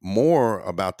learn more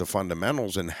about the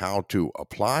fundamentals and how to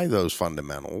apply those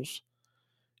fundamentals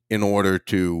in order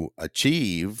to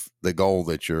achieve the goal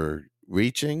that you're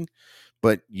reaching.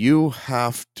 But you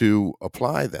have to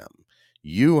apply them.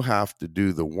 You have to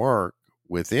do the work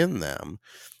within them.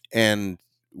 And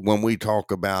when we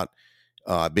talk about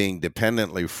being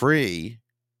dependently free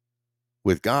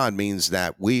with God, means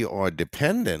that we are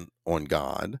dependent on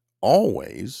God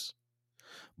always.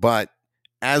 But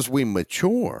as we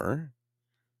mature,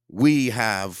 we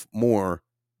have more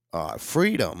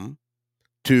freedom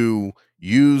to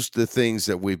use the things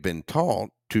that we've been taught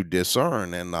to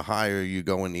discern. And the higher you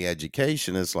go in the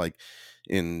education, it's like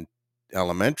in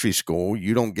elementary school,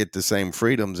 you don't get the same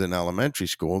freedoms in elementary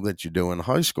school that you do in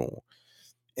high school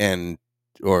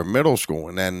or middle school.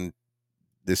 And then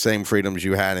the same freedoms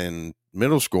you had in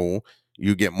middle school,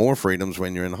 you get more freedoms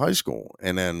when you're in high school.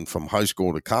 And then from high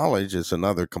school to college, it's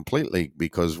another completely,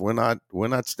 because we're not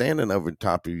standing over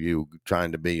top of you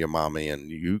trying to be your mommy,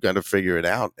 and you got to figure it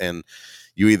out. And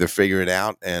you either figure it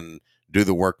out and do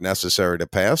the work necessary to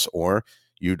pass, or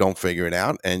you don't figure it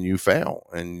out and you fail.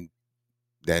 And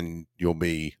then you'll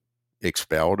be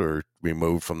expelled or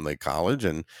removed from the college.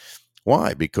 And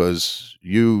why? Because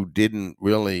you didn't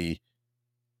really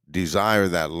desire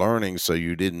that learning, so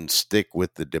you didn't stick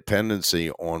with the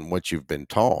dependency on what you've been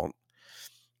taught.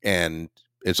 And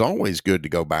it's always good to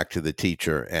go back to the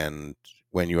teacher, and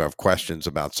when you have questions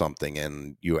about something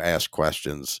and you ask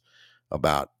questions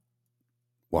about,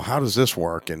 well, how does this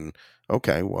work? And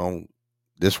okay, well,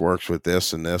 this works with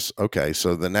this and this. Okay,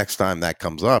 so the next time that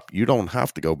comes up, you don't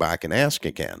have to go back and ask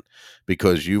again,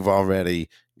 because you've already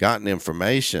gotten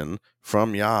information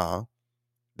from Yah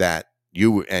that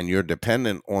you're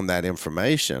dependent on that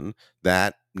information,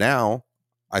 that now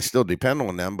I still depend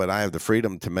on them, but I have the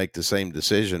freedom to make the same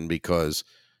decision because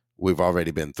we've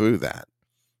already been through that.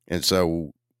 And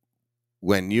so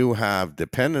when you have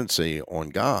dependency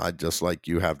on God, just like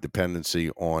you have dependency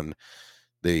on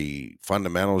the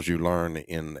fundamentals you learn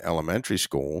in elementary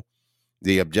school,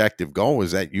 the objective goal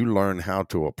is that you learn how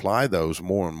to apply those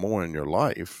more and more in your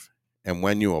life. And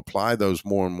when you apply those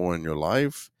more and more in your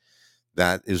life,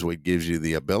 that is what gives you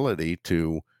the ability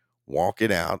to walk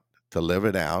it out, to live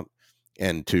it out,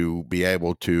 and to be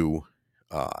able to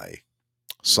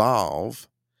solve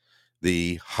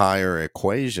the higher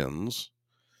equations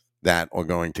that are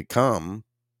going to come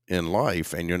in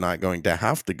life. And you're not going to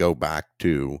have to go back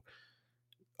to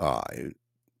Abba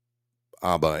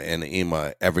and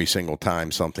Ima every single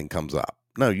time something comes up.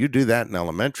 No, you do that in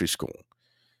elementary school.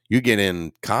 You get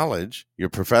in college, your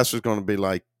professor's going to be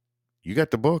like, you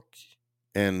got the book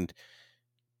and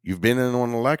you've been in one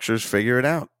of the lectures, figure it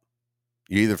out.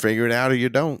 You either figure it out or you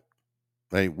don't.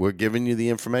 Hey, we're giving you the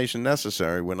information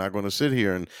necessary. We're not going to sit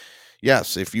here and,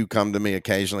 yes, if you come to me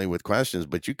occasionally with questions,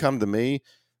 but you come to me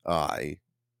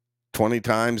 20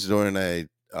 times during a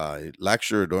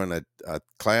lecture or during a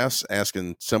class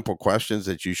asking simple questions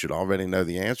that you should already know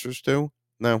the answers to.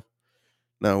 No,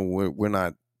 we're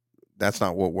not. That's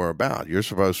not what we're about. You're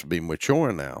supposed to be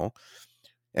mature now.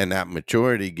 And that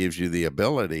maturity gives you the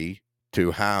ability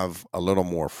to have a little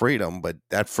more freedom, but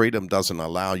that freedom doesn't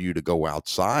allow you to go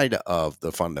outside of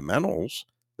the fundamentals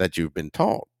that you've been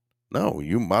taught. No,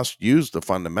 you must use the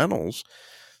fundamentals.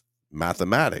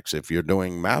 Mathematics. If you're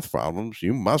doing math problems,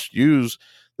 you must use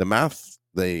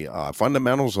the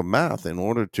fundamentals of math in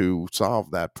order to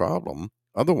solve that problem.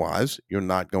 Otherwise, you're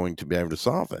not going to be able to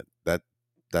solve it.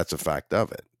 That's a fact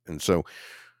of it. And so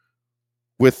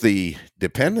with the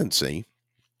dependency,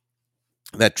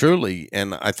 that truly,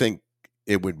 and I think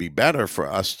it would be better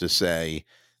for us to say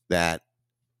that,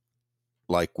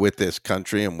 like with this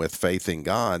country and with faith in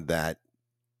God, that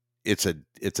it's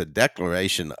a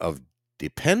declaration of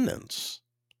dependence.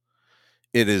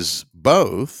 It is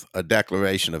both a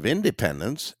declaration of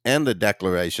independence and a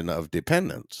declaration of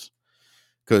dependence.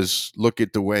 Because look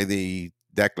at the way the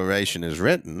declaration is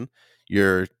written.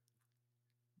 You're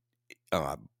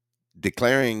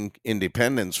declaring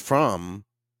independence from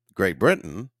Great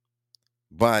Britain,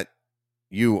 but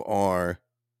you are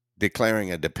declaring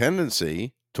a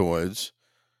dependency towards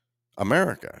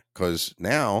America, because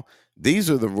now these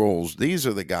are the rules, these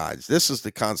are the guides, this is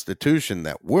the Constitution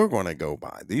that we're going to go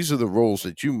by. These are the rules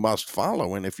that you must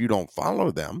follow, and if you don't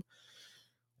follow them,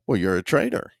 well, you're a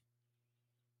traitor.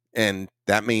 And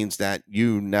that means that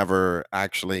you never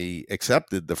actually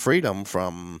accepted the freedom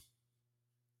from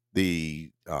the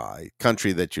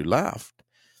country that you left.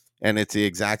 And it's the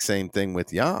exact same thing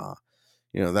with Yah.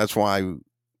 That's why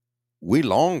we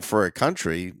long for a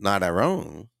country not our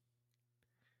own.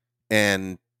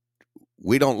 And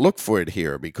we don't look for it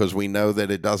here because we know that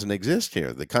it doesn't exist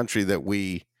here. The country that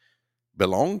we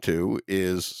belong to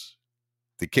is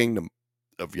the kingdom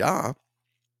of Yah.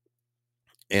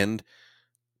 And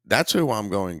that's who I'm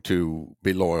going to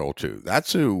be loyal to.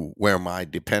 That's where my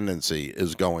dependency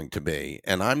is going to be.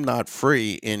 And I'm not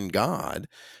free in God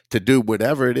to do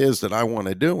whatever it is that I want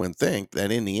to do and think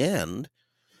that in the end,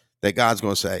 that God's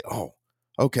going to say, oh,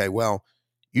 okay, well,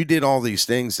 you did all these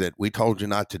things that we told you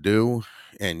not to do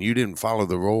and you didn't follow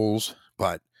the rules,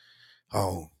 but,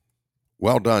 oh,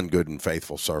 well done, good and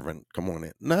faithful servant. Come on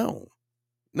in.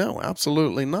 No,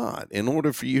 absolutely not. In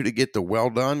order for you to get the well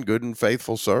done, good and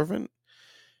faithful servant,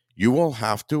 you will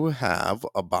have to have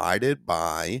abided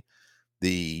by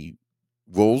the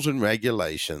rules and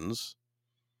regulations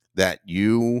that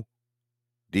you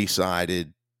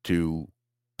decided to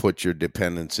put your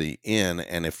dependency in.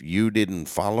 And if you didn't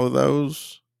follow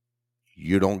those,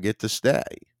 you don't get to stay.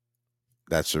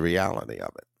 That's the reality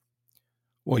of it.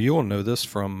 Well, you will know this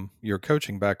from your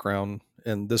coaching background,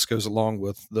 and this goes along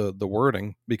with the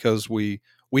wording, because we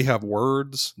have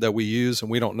words that we use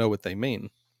and we don't know what they mean.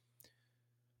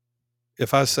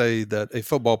 If I say that a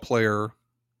football player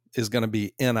is going to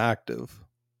be inactive,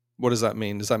 what does that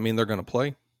mean? Does that mean they're going to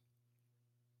play?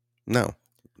 No,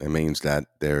 it means that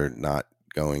they're not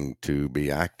going to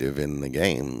be active in the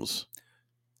games.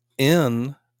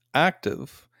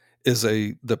 Inactive is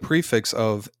the prefix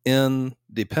of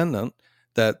independent,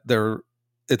 that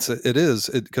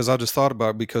because I just thought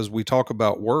about it, because we talk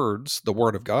about words, the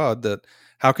word of God, that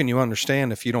how can you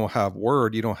understand if you don't have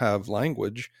word, you don't have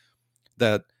language,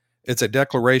 that it's a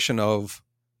declaration of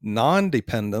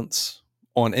non-dependence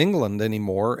on England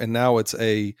anymore, and now it's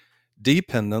a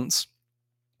dependence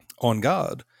on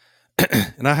God.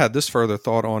 And I had this further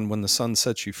thought on when the Son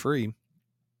sets you free.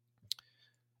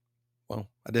 Well,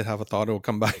 I did have a thought, it'll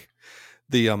come back.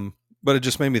 But it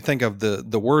just made me think of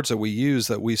the words that we use,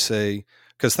 that we say,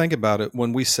 because think about it,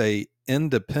 when we say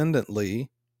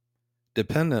independently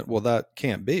dependent, well, that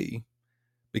can't be,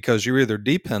 because you're either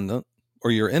dependent or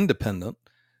you're independent.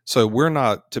 So we're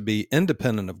not to be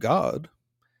independent of God.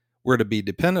 We're to be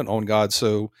dependent on God.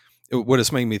 So what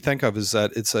it's making me think of is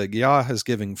that it's a Yah is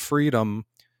giving freedom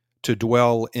to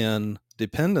dwell in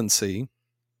dependency.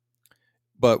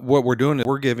 But what we're doing is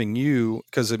we're giving you,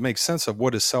 because it makes sense of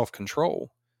what is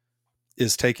self-control,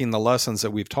 is taking the lessons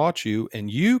that we've taught you and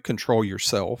you control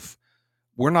yourself.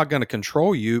 We're not going to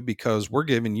control you because we're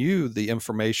giving you the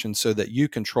information so that you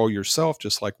control yourself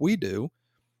just like we do.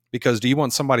 Because do you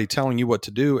want somebody telling you what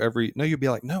to do no, you'd be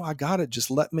like, no, I got it. Just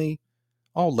let me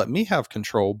have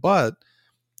control. But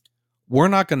we're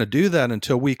not going to do that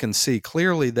until we can see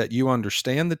clearly that you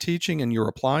understand the teaching and you're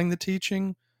applying the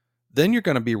teaching. Then you're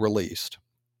going to be released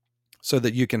so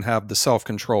that you can have the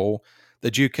self-control,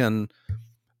 that you can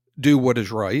do what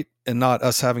is right and not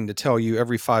us having to tell you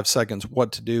every 5 seconds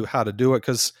what to do, how to do it.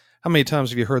 Because how many times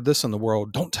have you heard this in the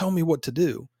world? Don't tell me what to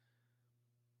do.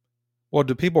 Well,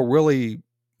 do people really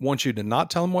want you to not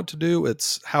tell them what to do?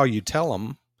 It's how you tell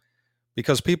them,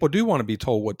 because people do want to be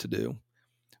told what to do.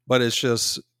 But it's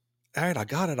just, all right, I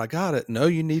got it. No,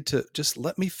 you need to just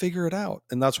let me figure it out.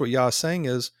 And that's what Yah is saying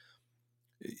is,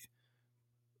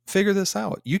 figure this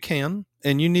out. You can,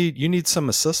 and you need some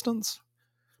assistance.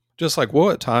 Just like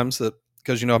at times that,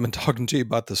 because I've been talking to you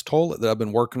about this toilet that I've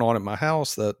been working on at my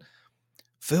house that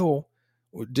Phil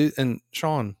and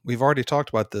Sean, we've already talked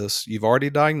about this. You've already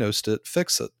diagnosed it,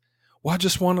 fix it. Well, I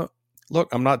just want to look,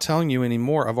 I'm not telling you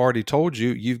anymore. I've already told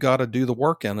you, you've got to do the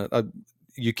work in it.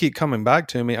 You keep coming back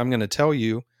to me. I'm going to tell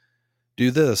you,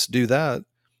 do this, do that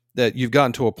you've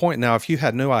gotten to a point now. If you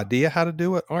had no idea how to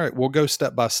do it, all right, we'll go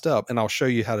step by step and I'll show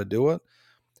you how to do it.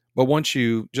 But once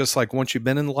you've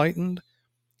been enlightened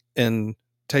and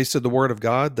tasted the word of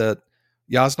God, that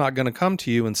Yah's not going to come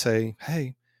to you and say,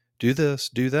 hey, do this,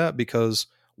 do that, because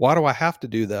why do I have to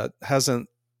do that? Hasn't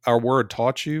our word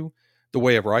taught you the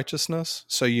way of righteousness?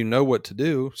 So you know what to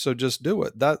do. So just do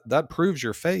it. That proves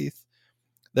your faith,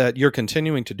 that you're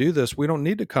continuing to do this. We don't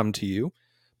need to come to you,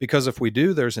 because if we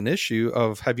do, there's an issue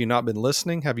of, have you not been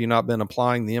listening? Have you not been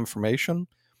applying the information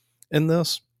in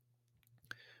this?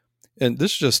 And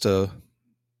this is just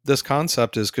this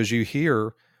concept is because you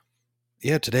hear,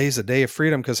 yeah, today's a day of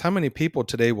freedom. Because how many people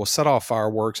today will set off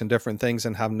fireworks and different things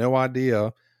and have no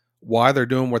idea why they're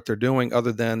doing what they're doing,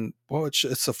 other than, well, it's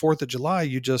the 4th of July.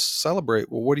 You just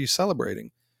celebrate. Well, what are you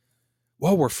celebrating?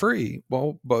 Well, we're free.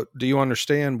 Well, but do you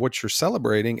understand what you're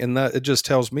celebrating? And that it just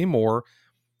tells me more.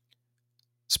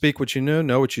 Speak what you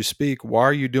know what you speak. Why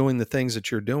are you doing the things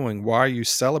that you're doing? Why are you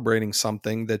celebrating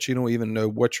something that you don't even know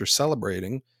what you're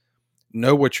celebrating?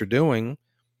 Know what you're doing,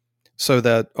 so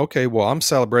that, okay, well, I'm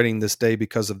celebrating this day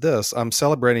because of this. I'm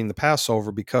celebrating the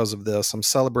Passover because of this. I'm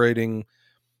celebrating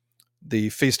the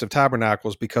Feast of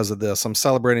Tabernacles because of this. I'm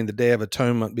celebrating the Day of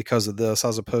Atonement because of this,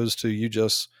 as opposed to you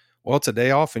just, well, it's a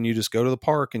day off and you just go to the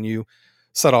park and you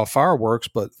set off fireworks.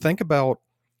 But think about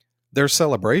their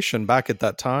celebration back at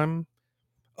that time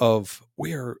of,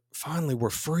 we're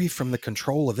free from the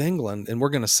control of England and we're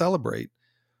going to celebrate.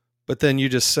 But then you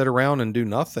just sit around and do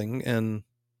nothing. And,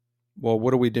 well,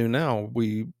 what do we do now?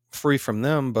 We free from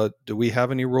them, but do we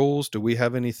have any rules? Do we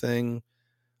have anything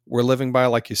we're living by,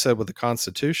 like you said, with the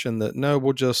Constitution, that no,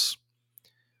 we'll just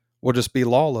be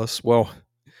lawless? Well,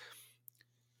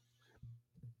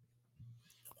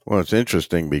 it's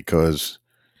interesting because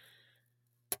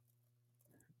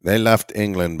they left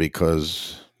England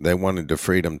because they wanted the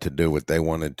freedom to do what they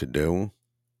wanted to do.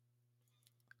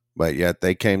 But yet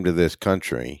they came to this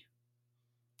country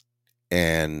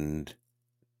and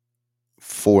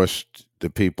forced the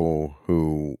people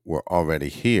who were already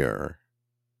here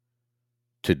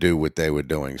to do what they were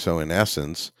doing. So in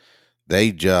essence,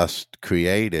 they just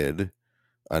created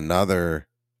another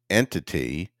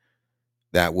entity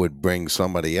that would bring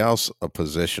somebody else a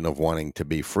position of wanting to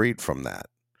be freed from that.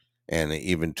 And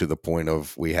even to the point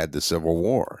of, we had the Civil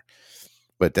War.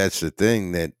 But that's the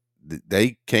thing, that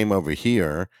they came over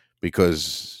here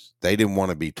because they didn't want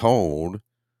to be told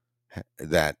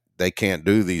that they can't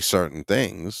do these certain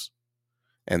things,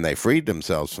 and they freed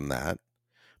themselves from that.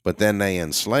 But then they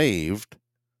enslaved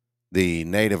the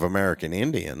Native American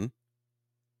Indian,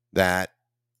 that,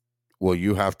 well,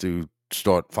 you have to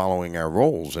start following our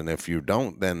rules, and if you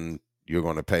don't, then you're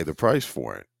going to pay the price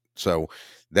for it. So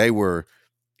they were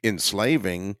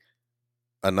enslaving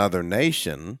another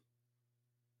nation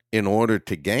in order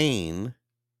to gain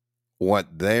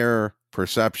what their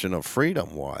perception of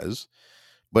freedom was.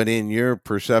 But in your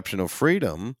perception of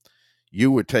freedom,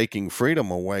 you were taking freedom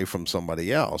away from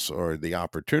somebody else, or the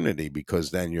opportunity,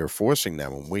 because then you're forcing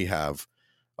them. And we have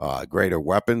greater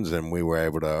weapons, and we were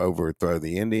able to overthrow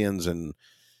the Indians. And,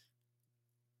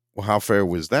 well, how fair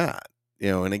was that?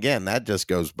 And again, that just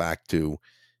goes back to,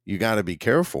 you got to be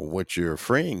careful what you're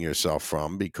freeing yourself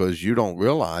from, because you don't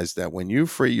realize that when you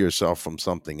free yourself from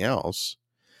something else,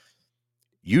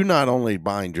 you not only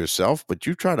bind yourself, but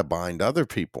you try to bind other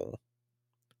people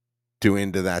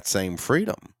into that same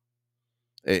freedom.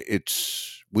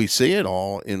 We see it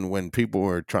all in when people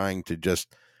are trying to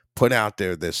just put out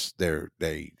there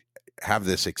they have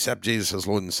this accept Jesus as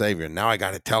Lord and Savior. Now I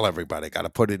got to tell everybody, got to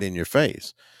put it in your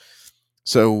face.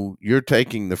 So you're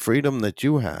taking the freedom that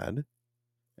you had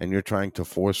and you're trying to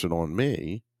force it on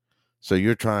me. So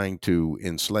you're trying to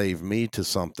enslave me to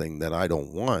something that I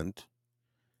don't want,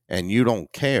 and you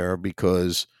don't care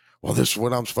because, well, this is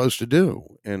what I'm supposed to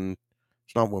do. And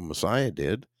it's not what Messiah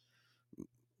did.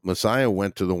 Messiah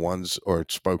went to the ones, or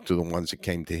spoke to the ones that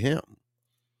came to him,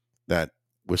 that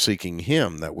were seeking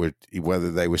him,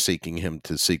 whether they were seeking him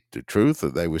to seek the truth, or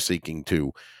they were seeking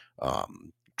to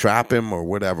trap him, or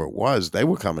whatever it was, they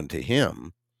were coming to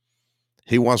him.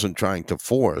 He wasn't trying to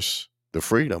force the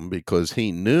freedom, because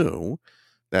he knew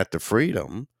that the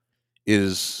freedom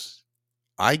is,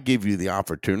 I give you the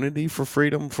opportunity for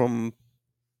freedom from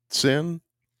sin,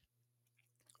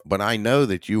 but I know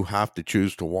that you have to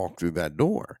choose to walk through that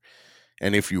door.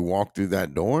 And if you walk through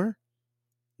that door,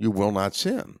 you will not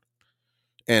sin.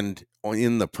 And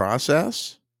in the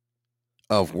process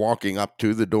of walking up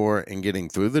to the door and getting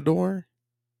through the door,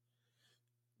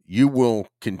 you will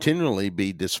continually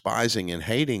be despising and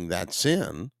hating that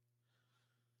sin,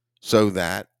 so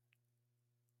that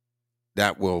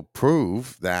will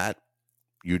prove that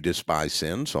you despise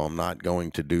sin. So I'm not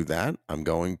going to do that. I'm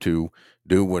going to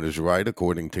do what is right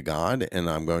according to God, and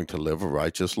I'm going to live a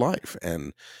righteous life.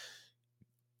 And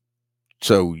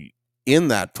so in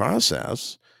that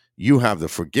process, you have the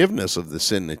forgiveness of the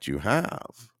sin that you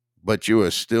have, but you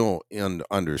are still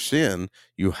under sin.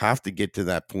 You have to get to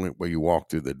that point where you walk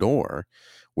through the door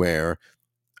where,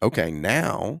 okay,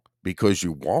 now, because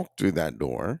you walked through that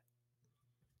door,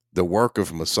 the work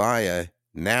of Messiah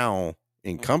now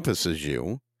encompasses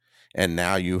you, and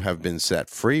now you have been set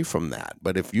free from that.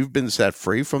 But if you've been set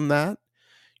free from that,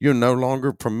 you're no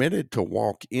longer permitted to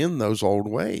walk in those old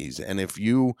ways. And if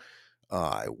you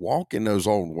walk in those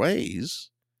old ways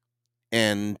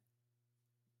and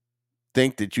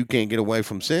think that you can't get away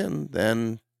from sin,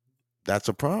 then that's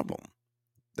a problem.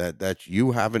 That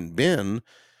you haven't been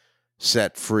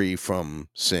set free from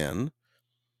sin.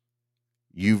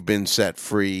 You've been set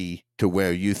free to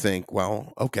where you think,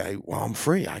 well, okay, well, I'm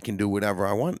free. I can do whatever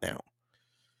I want now.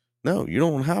 No, you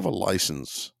don't have a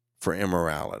license for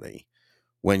immorality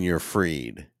when you're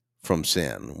freed from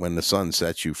sin. When the Son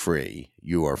sets you free,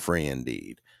 you are free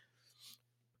indeed.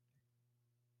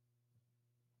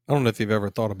 I don't know if you've ever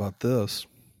thought about this.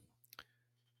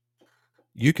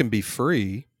 You can be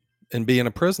free and be in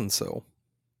a prison cell.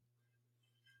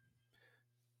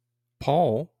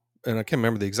 Paul, and I can't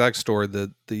remember the exact story,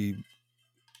 that they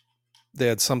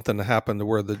had something to happen to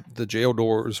where the jail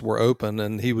doors were open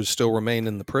and he was still remain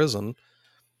in the prison.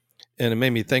 And it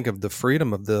made me think of the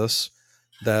freedom of this,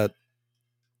 that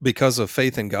because of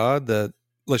faith in God, that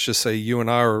let's just say you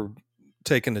and I are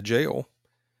taken to jail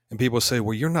and people say,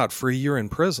 well, you're not free, you're in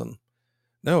prison.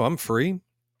 No, I'm free.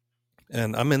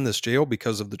 And I'm in this jail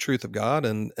because of the truth of God,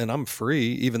 and I'm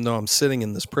free, even though I'm sitting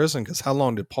in this prison. Because how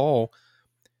long did Paul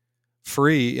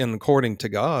free and according to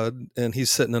God, and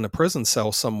he's sitting in a prison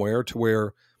cell somewhere, to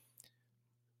where,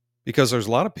 because there's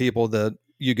a lot of people that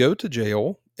you go to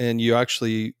jail and you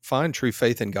actually find true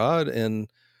faith in God,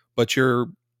 but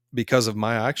because of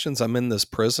my actions, I'm in this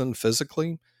prison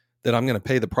physically, that I'm going to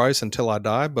pay the price until I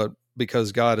die. But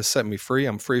because God has set me free,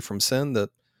 I'm free from sin, that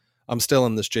I'm still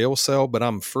in this jail cell, but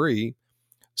I'm free.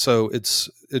 So it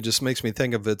just makes me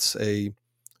think of, it's a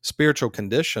spiritual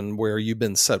condition where you've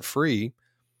been set free,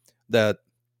 that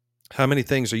how many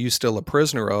things are you still a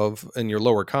prisoner of in your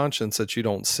lower conscience that you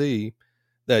don't see,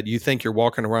 that you think you're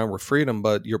walking around with freedom,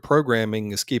 but your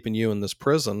programming is keeping you in this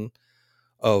prison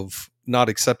of not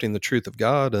accepting the truth of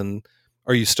God. And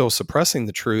are you still suppressing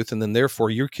the truth? And then therefore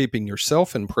you're keeping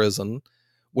yourself in prison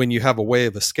when you have a way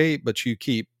of escape, but you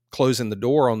keep closing the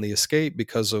door on the escape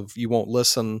because of you won't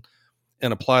listen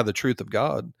and apply the truth of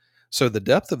God. So the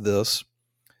depth of this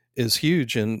is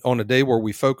huge. And on a day where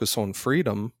we focus on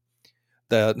freedom,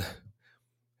 that,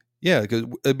 yeah,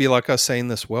 it'd be like us saying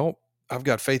this, well, I've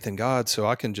got faith in God, so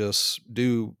I can just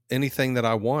do anything that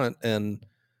I want. And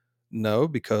no,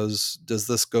 because does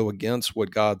this go against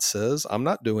what God says? I'm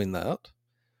not doing that,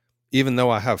 even though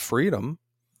I have freedom,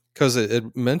 because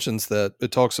it mentions that,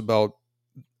 it talks about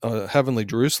heavenly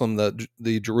Jerusalem, that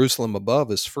the Jerusalem above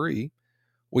is free.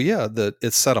 Well, yeah, that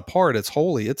it's set apart, it's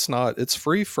holy, it's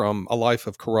free from a life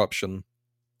of corruption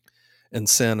and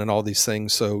sin and all these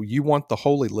things. So you want the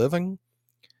holy living,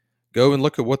 Go and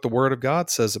look at what the Word of God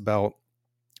says about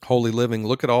holy living.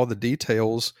 Look at all the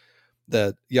details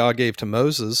that Yah gave to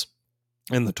Moses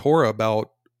in the Torah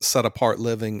about set apart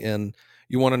living. And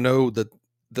you want to know that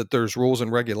there's rules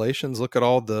and regulations. Look at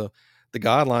all the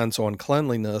guidelines on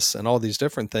cleanliness and all these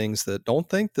different things. That don't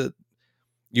think that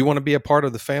you want to be a part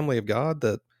of the family of God,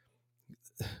 that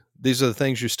these are the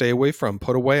things you stay away from.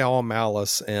 Put away all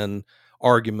malice and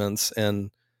arguments.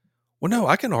 And well, no,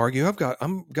 I can argue.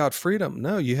 I'm got freedom.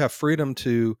 No, you have freedom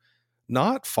to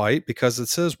not fight, because it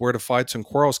says where the fights and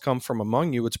quarrels come from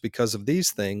among you, it's because of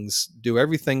these things. Do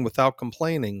everything without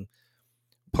complaining.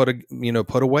 Put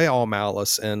away all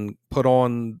malice and put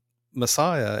on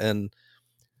Messiah. And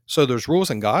so there's rules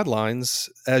and guidelines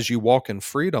as you walk in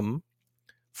freedom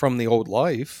from the old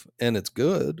life, and it's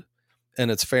good and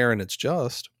it's fair and it's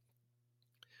just.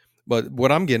 But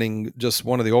what I'm getting, just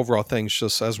one of the overall things,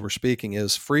 just as we're speaking,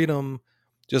 is freedom.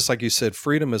 Just like you said,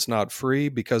 freedom is not free,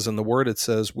 because in the Word it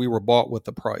says we were bought with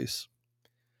a price.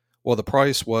 Well, the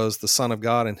price was the Son of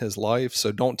God and his life.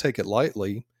 So don't take it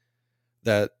lightly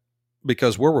that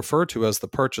because we're referred to as the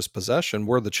purchased possession,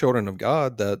 we're the children of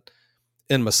God, that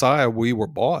in Messiah we were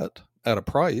bought at a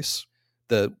price,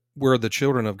 that we're the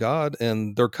children of God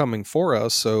and they're coming for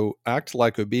us. So act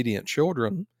like obedient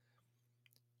children.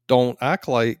 Don't act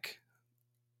like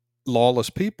lawless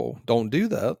people. Don't do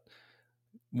that.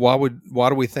 Why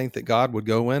do we think that God would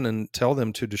go in and tell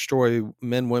them to destroy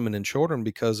men, women, and children?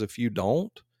 Because if you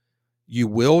don't, you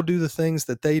will do the things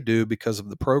that they do because of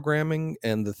the programming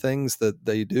and the things that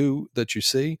they do that you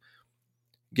see.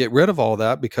 Get rid of all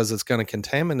that, because it's going to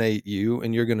contaminate you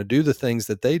and you're going to do the things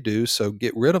that they do. So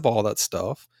get rid of all that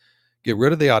stuff. Get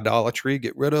rid of the idolatry.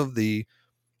 Get rid of the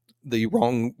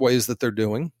wrong ways that they're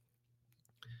doing.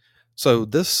 So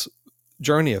this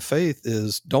journey of faith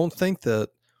is, don't think that,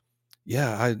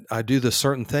 yeah, I do this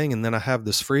certain thing and then I have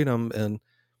this freedom. And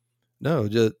no,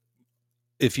 just,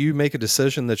 if you make a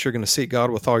decision that you're going to seek God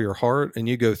with all your heart and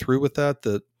you go through with that,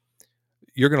 that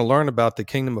you're going to learn about the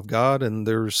kingdom of God, and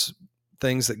there's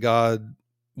things that God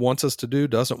wants us to do,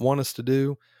 doesn't want us to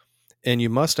do. And you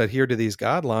must adhere to these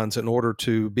guidelines in order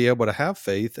to be able to have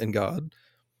faith in God.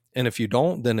 And if you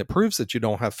don't, then it proves that you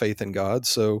don't have faith in God.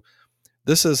 So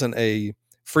this isn't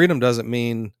freedom doesn't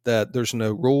mean that there's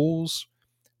no rules,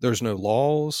 there's no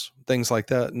laws, things like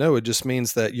that. No, it just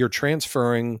means that you're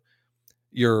transferring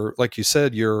like you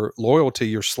said, your loyalty,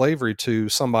 your slavery to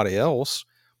somebody else.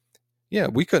 Yeah,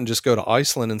 we couldn't just go to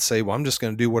Iceland and say, well, I'm just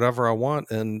going to do whatever I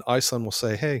want. And Iceland will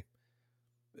say, hey,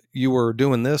 you were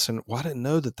doing this. And well, I didn't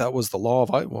know that was the law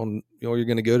of Iceland. You're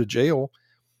going to go to jail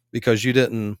because you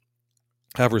didn't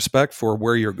have respect for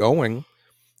where you're going.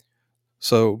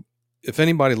 So if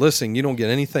anybody listening, you don't get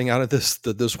anything out of this,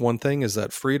 that this one thing is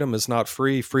that freedom is not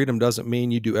free. Freedom doesn't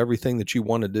mean you do everything that you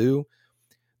want to do,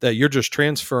 that you're just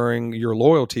transferring your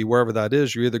loyalty wherever that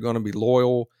is. You're either going to be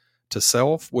loyal to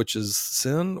self, which is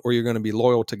sin, or you're going to be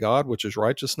loyal to God, which is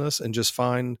righteousness, and just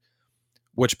find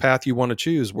which path you want to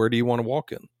choose. Where do you want to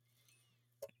walk in?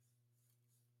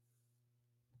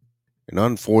 And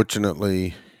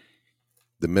unfortunately,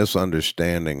 the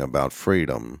misunderstanding about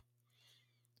freedom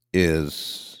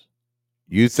is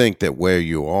you think that where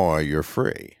you are, you're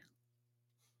free.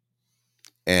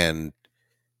 And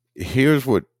here's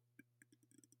what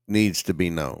needs to be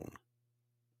known.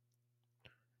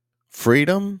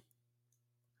 Freedom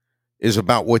is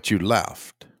about what you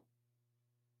left.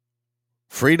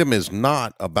 Freedom is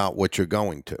not about what you're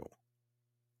going to.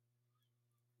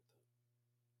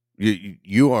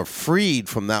 You are freed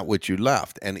from that which you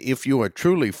left. And if you are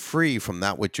truly free from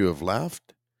that which you have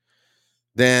left,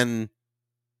 then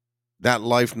that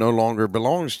life no longer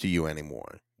belongs to you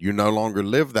anymore. You no longer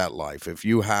live that life. If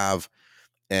you have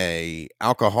an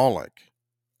alcoholic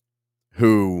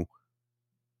who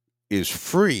is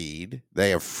freed,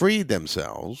 they have freed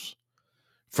themselves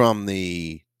from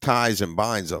the ties and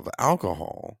binds of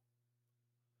alcohol,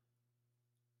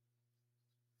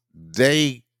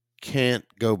 they can't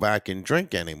go back and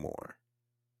drink anymore.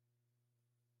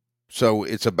 So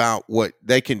it's about what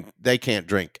they can't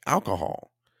drink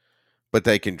alcohol, but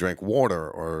they can drink water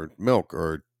or milk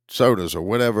or sodas or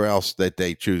whatever else that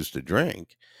they choose to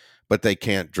drink, but they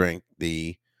can't drink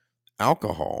the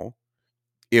alcohol.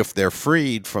 If they're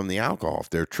freed from the alcohol, if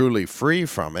they're truly free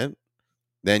from it,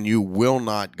 then you will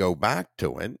not go back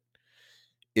to it.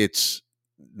 It's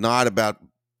not about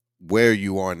where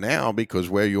you are now, because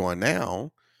where you are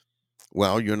now,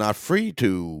 well, you're not free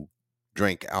to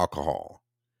drink alcohol.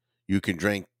 You can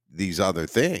drink these other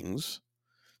things,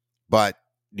 but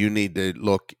you need to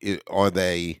look, are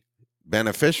they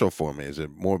beneficial for me? Is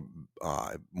it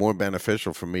more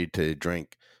beneficial for me to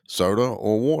drink soda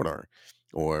or water?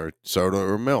 or soda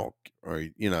or milk, or,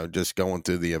 just going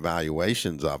through the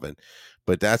evaluations of it.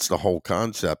 But that's the whole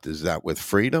concept, is that with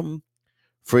freedom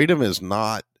is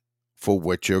not for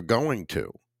what you're going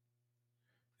to.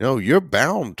 No, you're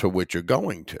bound to what you're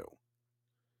going to.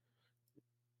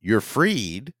 You're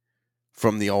freed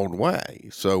from the old way.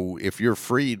 So if you're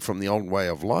freed from the old way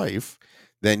of life,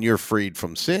 then you're freed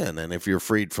from sin. And if you're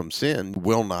freed from sin, you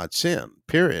will not sin,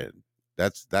 period.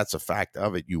 That's a fact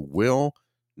of it. You will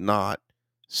not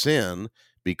sin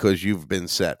because you've been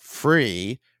set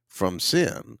free from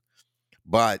sin.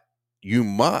 But you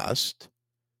must,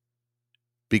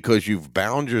 because you've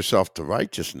bound yourself to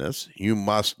righteousness, you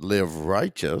must live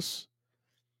righteous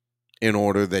in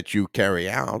order that you carry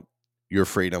out your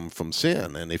freedom from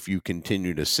sin. And if you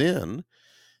continue to sin,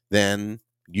 then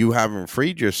you haven't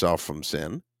freed yourself from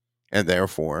sin, and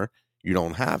therefore you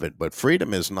don't have it. But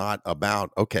freedom is not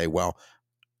about, okay, well,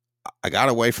 I got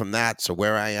away from that, so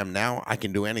where I am now, I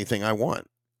can do anything I want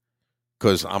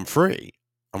because I'm free.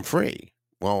 I'm free.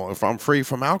 Well, if I'm free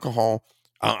from alcohol,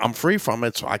 I'm free from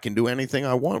it, so I can do anything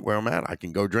I want where I'm at. I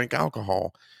can go drink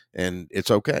alcohol, and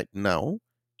it's okay. No,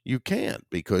 you can't,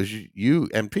 because you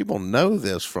and people know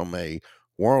this from a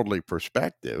worldly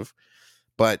perspective,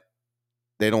 but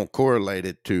they don't correlate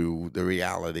it to the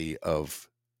reality of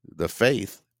the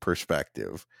faith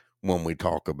perspective when we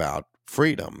talk about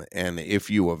freedom. And if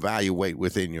you evaluate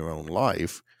within your own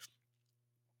life,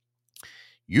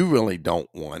 you really don't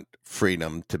want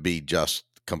freedom to be just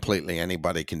completely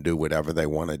anybody can do whatever they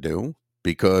want to do,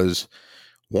 because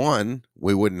one,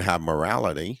 we wouldn't have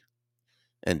morality,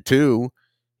 and two,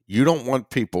 you don't want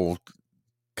people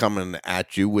coming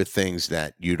at you with things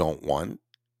that you don't want.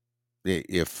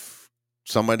 If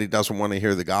somebody doesn't want to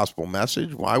hear the gospel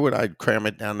message, why would I cram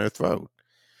it down their throat?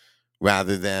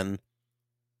 Rather than,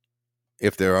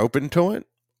 if they're open to it,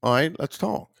 all right, let's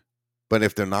talk. But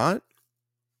if they're not,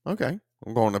 okay,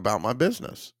 I'm going about my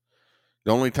business.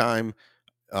 The only time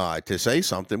to say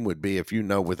something would be if you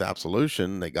know with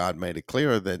absolution that God made it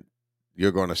clear that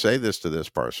you're going to say this to this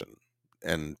person,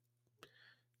 and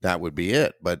that would be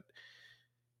it. But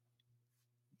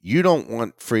you don't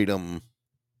want freedom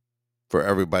for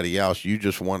everybody else. You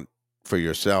just want for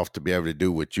yourself to be able to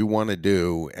do what you want to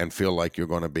do and feel like you're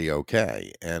going to be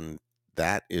okay. And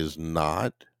that is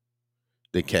not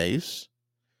the case.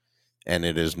 And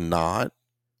it is not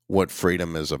what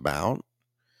freedom is about.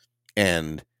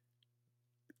 And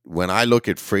when I look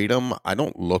at freedom, I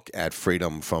don't look at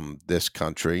freedom from this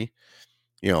country.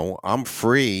 I'm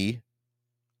free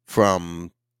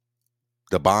from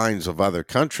the binds of other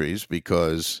countries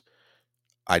because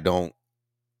I don't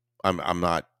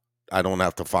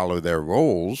have to follow their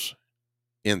rules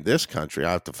in this country.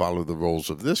 I have to follow the rules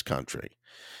of this country.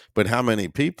 But how many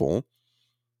people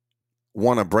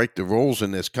want to break the rules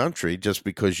in this country just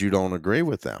because you don't agree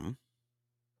with them?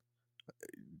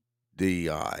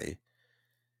 The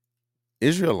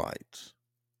Israelites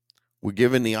were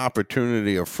given the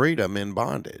opportunity of freedom in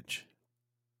bondage.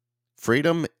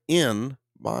 Freedom in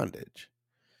bondage.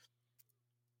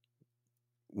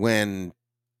 When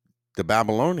the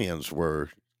Babylonians were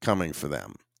coming for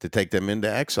them to take them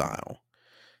into exile,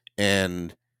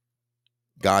 and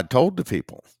God told the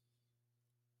people,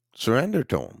 surrender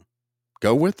to them,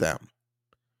 go with them.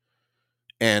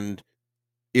 And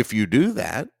if you do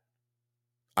that,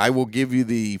 I will give you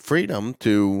the freedom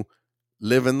to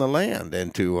live in the land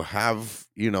and to have,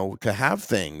 to have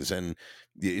things. And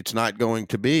it's not going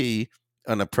to be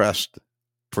an oppressed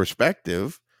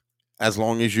perspective. As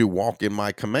long as you walk in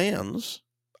my commands,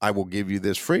 I will give you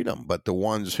this freedom. But the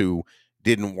ones who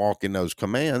didn't walk in those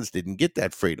commands didn't get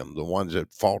that freedom. The ones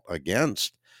that fought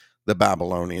against the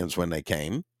Babylonians when they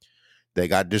came, they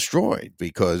got destroyed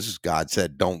because God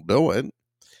said, don't do it.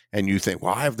 And you think,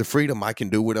 well, I have the freedom. I can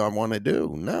do what I want to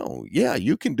do. No, yeah,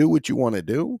 you can do what you want to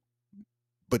do,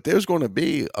 but there's going to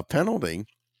be a penalty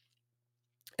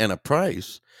and a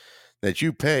price that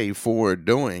you pay for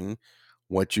doing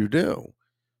what you do.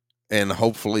 And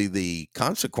hopefully the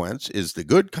consequence is the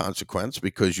good consequence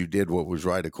because you did what was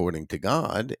right according to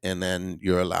God, and then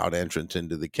you're allowed entrance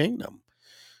into the kingdom.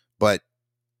 But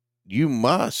you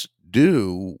must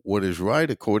do what is right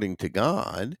according to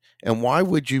God. And why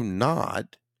would you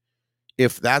not,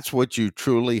 if that's what you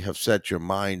truly have set your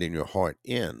mind and your heart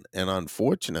in? And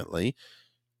unfortunately,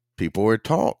 people are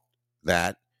taught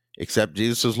that accept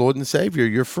Jesus as Lord and Savior,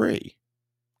 you're free.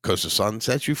 Because the Son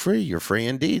sets you free. You're free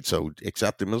indeed. So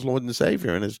accept him as Lord and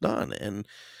Savior, and it's done. And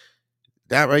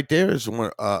that right there is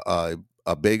a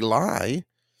big lie.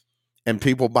 And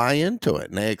people buy into it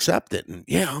and they accept it. And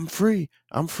yeah, I'm free.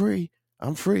 I'm free.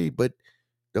 I'm free. But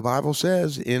the Bible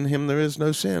says in him there is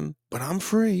no sin. But I'm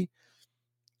free.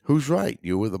 Who's right?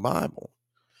 You or the Bible?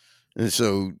 And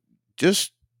so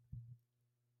just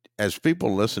as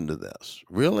people listen to this,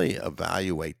 really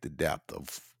evaluate the depth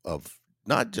of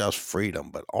not just freedom,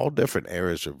 but all different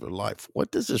areas of your life.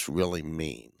 What does this really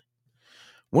mean?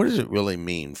 What does it really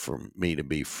mean for me to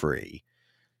be free?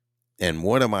 And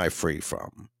what am I free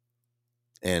from?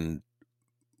 And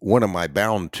what am I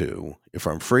bound to? If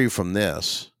I'm free from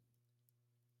this,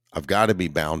 I've got to be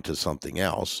bound to something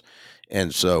else.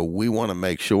 And so we want to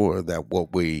make sure that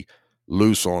what we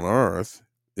loose on earth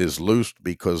is loosed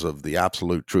because of the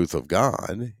absolute truth of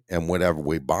God. And whatever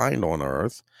we bind on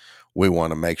earth, we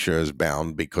want to make sure is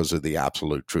bound because of the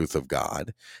absolute truth of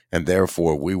God. And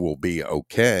therefore, we will be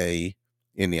okay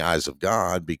in the eyes of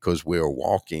God because we are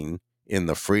walking in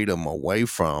the freedom away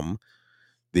from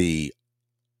the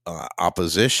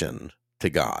opposition to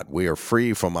God. We are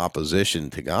free from opposition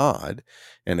to God.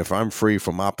 And if I'm free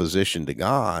from opposition to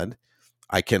God,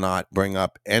 I cannot bring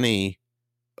up any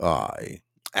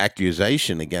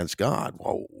accusation against God.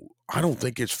 Well, I don't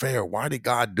think it's fair. Why did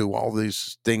God do all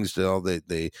these things to all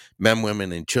the men,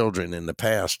 women, and children in the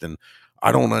past? And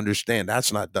I don't understand.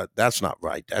 That's not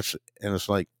right. And it's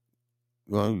like,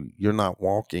 well, you're not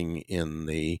walking in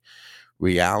the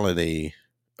reality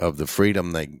of the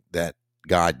freedom that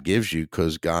God gives you,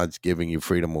 because God's giving you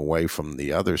freedom away from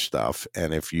the other stuff.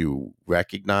 And if you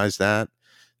recognize that,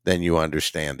 then you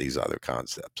understand these other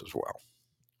concepts as well.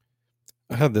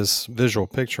 I have this visual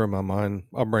picture in my mind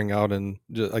I'll bring out, and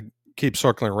I keep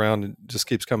circling around. It just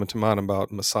keeps coming to mind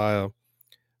about Messiah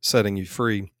setting you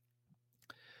free.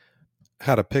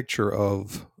 Had a picture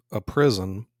of a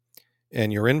prison,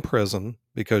 and you're in prison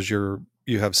because you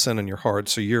have sin in your heart,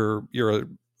 so you're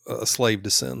a slave to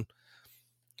sin,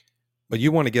 but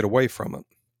you want to get away from it.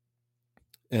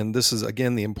 And this is,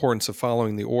 again, the importance of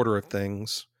following the order of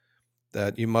things,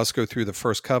 that you must go through the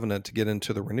first covenant to get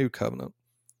into the renewed covenant.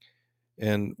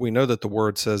 And we know that the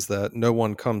word says that no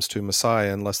one comes to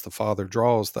Messiah unless the Father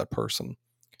draws that person.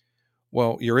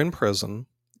 Well, you're in prison,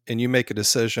 and you make a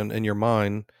decision in your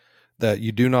mind that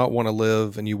you do not want to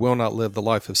live, and you will not live the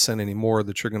life of sin anymore,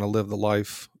 that you're going to live the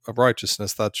life of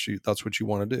righteousness. That's what you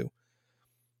want to do.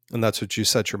 And that's what you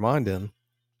set your mind in.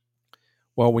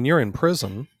 Well, when you're in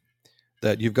prison,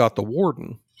 that you've got the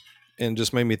warden, and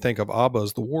just made me think of Abba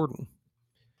as the warden.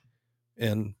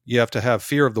 And you have to have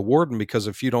fear of the warden, because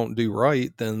if you don't do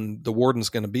right, then the warden's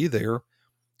going to be there,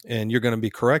 and you're going to be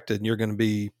corrected, and you're going to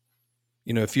be,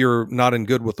 if you're not in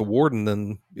good with the warden,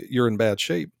 then you're in bad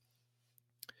shape.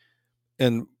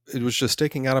 And it was just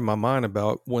sticking out of my mind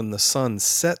about when the Son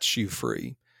sets you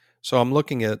free. So I'm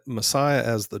looking at Messiah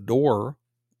as the door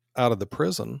out of the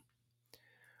prison.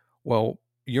 Well,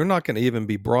 you're not going to even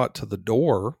be brought to the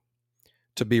door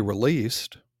to be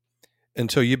released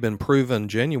until you've been proven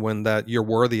genuine that you're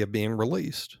worthy of being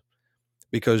released,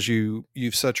 because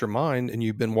you've set your mind and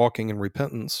you've been walking in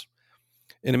repentance.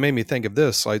 And it made me think of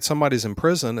this, like somebody's in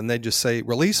prison and they just say,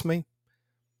 release me.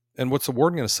 And what's the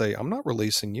warden going to say? I'm not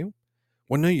releasing you.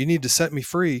 Well, no, you need to set me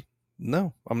free.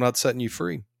 No, I'm not setting you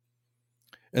free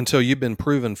until you've been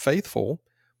proven faithful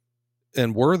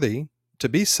and worthy to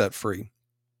be set free.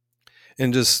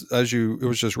 And just it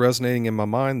was just resonating in my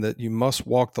mind that you must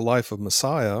walk the life of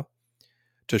Messiah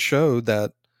to show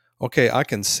that, okay, I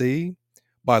can see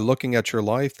by looking at your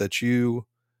life that you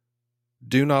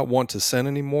do not want to sin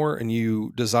anymore, and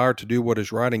you desire to do what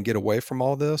is right and get away from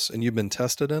all this, and you've been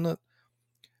tested in it.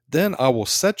 Then I will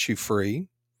set you free,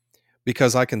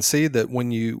 because I can see that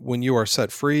when you are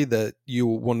set free, that you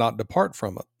will not depart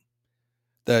from it.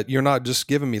 That you're not just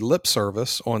giving me lip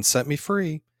service on set me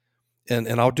free and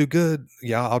I'll do good.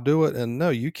 Yeah, I'll do it. And no,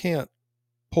 you can't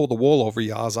pull the wool over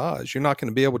Yah's eyes. You're not going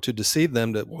to be able to deceive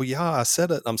them that, well, yeah, I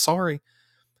said it. I'm sorry.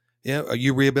 Yeah. Are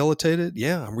you rehabilitated?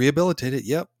 Yeah, I'm rehabilitated.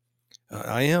 Yep,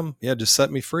 I am. Yeah, just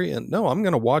set me free. And no, I'm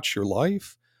going to watch your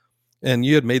life. And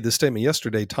you had made the statement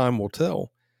yesterday, time will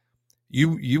tell.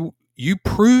 You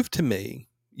prove to me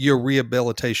your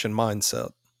rehabilitation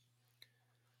mindset.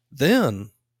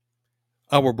 Then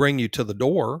I will bring you to the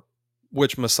door,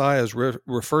 which Messiah is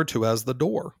referred to as the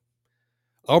door.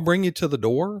 I'll bring you to the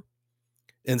door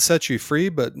and set you free.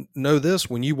 But know this,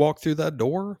 when you walk through that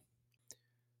door,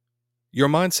 your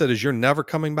mindset is you're never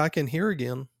coming back in here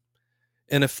again.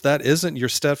 And if that isn't your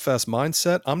steadfast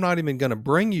mindset, I'm not even going to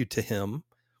bring you to him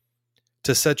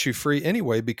to set you free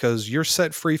anyway, because you're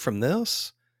set free from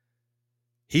this.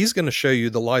 He's going to show you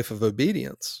the life of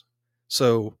obedience.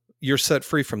 So you're set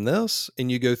free from this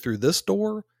and you go through this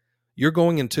door. You're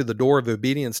going into the door of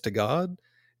obedience to God.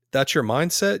 That's your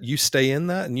mindset. You stay in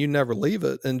that and you never leave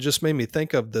it. And just made me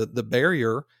think of the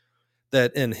barrier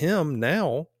that in him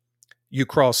now you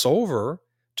cross over,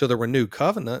 to the renewed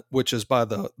covenant, which is by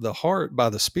the heart, by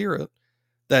the Spirit,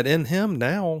 that in him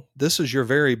now, this is your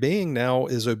very being now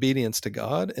is obedience to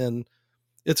God. And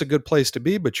it's a good place to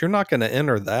be, but you're not going to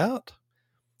enter that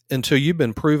until you've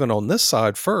been proven on this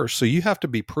side first. So you have to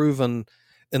be proven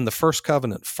in the first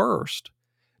covenant first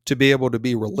to be able to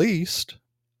be released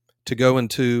to go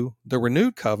into the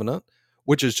renewed covenant,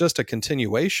 which is just a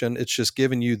continuation. It's just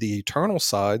giving you the eternal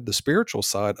side, the spiritual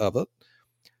side of it.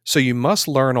 So you must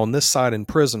learn on this side in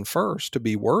prison first to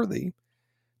be worthy,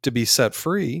 to be set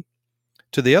free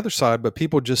to the other side. But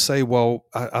people just say, well,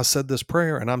 I said this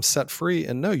prayer and I'm set free.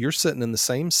 And no, you're sitting in the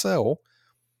same cell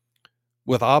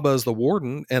with Abba as the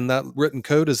warden, and that written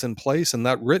code is in place, and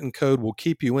that written code will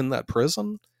keep you in that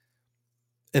prison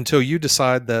until you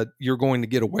decide that you're going to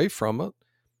get away from it.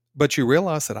 But you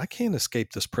realize that I can't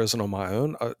escape this prison on my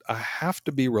own. I have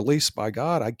to be released by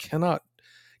God. I cannot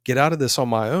get out of this on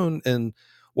my own. And,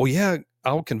 well, yeah,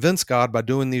 I'll convince God by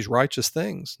doing these righteous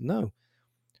things. No,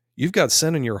 you've got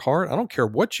sin in your heart. I don't care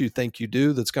what you think you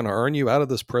do that's going to earn you out of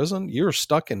this prison. You're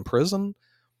stuck in prison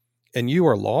and you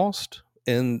are lost,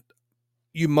 and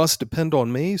you must depend on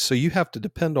me. So you have to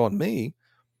depend on me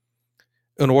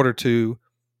in order to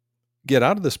get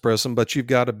out of this prison. But you've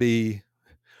got to be,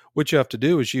 what you have to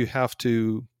do is you have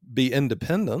to be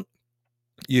independent.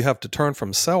 You have to turn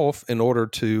from self in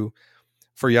order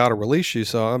for Yah to release you.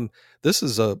 So this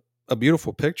is a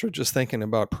beautiful picture, just thinking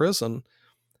about prison,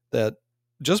 that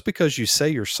just because you say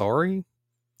you're sorry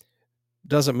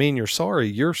doesn't mean you're sorry.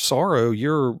 Your sorrow,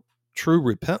 your true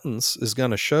repentance is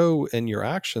going to show in your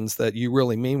actions that you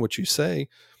really mean what you say.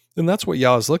 And that's what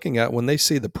Yah is looking at. When they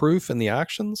see the proof in the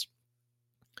actions,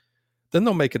 then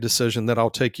they'll make a decision that I'll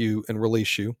take you and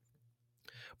release you.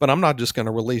 But I'm not just going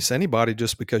to release anybody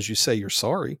just because you say you're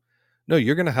sorry. No,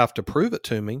 you're going to have to prove it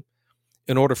to me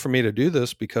in order for me to do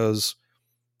this, because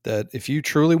that if you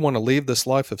truly want to leave this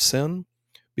life of sin,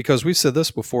 because we said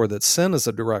this before, that sin is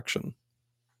a direction,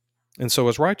 and so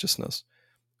is righteousness.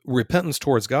 Repentance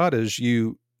towards God is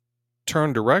you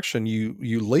turn direction,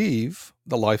 you leave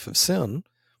the life of sin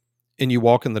and you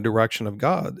walk in the direction of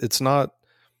God. It's not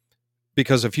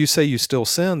because if you say you still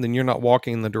sin, then you're not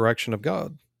walking in the direction of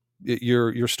God.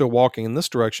 You're still walking in this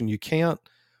direction. You can't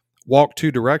walk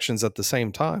two directions at the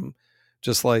same time.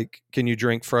 Just like, can you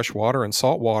drink fresh water and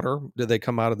salt water? Do they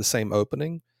come out of the same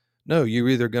opening? No, you're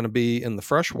either going to be in the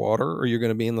fresh water or you're going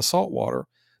to be in the salt water,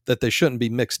 that they shouldn't be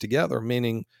mixed together,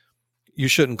 meaning you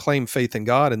shouldn't claim faith in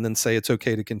God and then say it's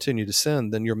okay to continue to sin.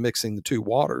 Then you're mixing the two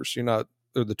waters. You're not,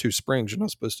 or the two springs. You're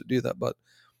not supposed to do that. But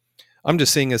I'm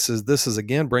just seeing this is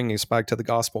again bringing us back to the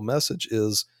gospel message.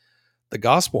 Is the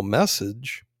gospel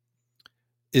message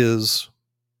is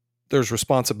there's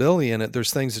responsibility in it.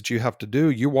 There's things that you have to do.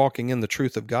 You walking in the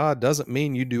truth of God doesn't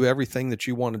mean you do everything that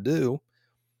you want to do.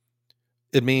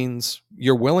 It means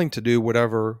you're willing to do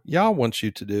whatever Yah wants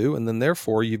you to do, and then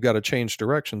therefore you've got to change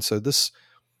direction. So this,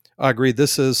 I agree,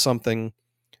 this is something,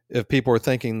 if people are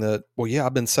thinking that, well, yeah,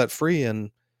 I've been set free,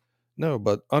 and no,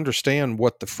 but understand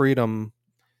what the freedom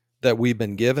that we've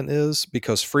been given is,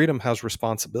 because freedom has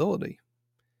responsibility.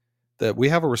 That we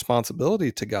have a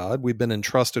responsibility to God. We've been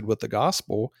entrusted with the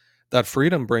gospel. That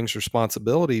freedom brings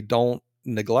responsibility. Don't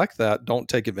neglect that. Don't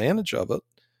take advantage of it.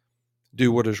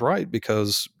 Do what is right,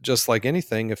 because just like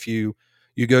anything, if you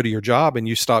go to your job and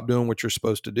you stop doing what you're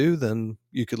supposed to do, then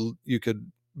you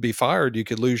could be fired. You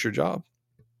could lose your job.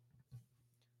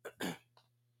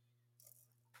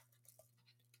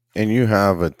 And you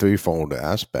have a threefold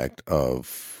aspect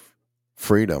of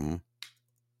freedom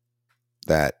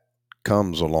that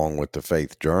comes along with the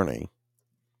faith journey,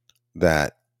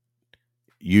 that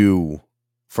you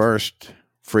first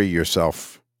free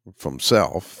yourself from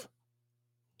self.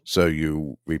 So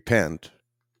you repent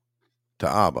to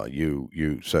Abba.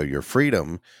 So your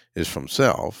freedom is from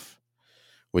self,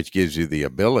 which gives you the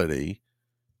ability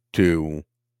to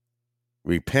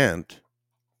repent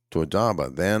towards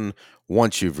Abba. Then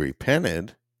once you've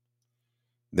repented,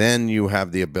 then you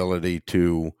have the ability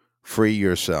to free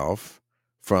yourself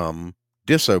from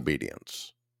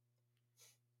disobedience.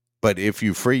 But if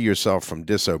you free yourself from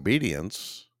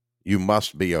disobedience, you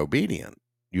must be obedient.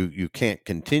 You can't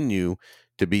continue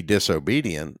to be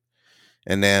disobedient,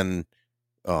 and then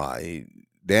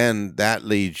that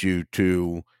leads you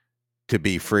to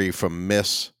be free from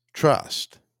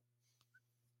mistrust,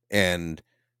 and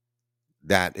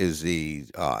that is the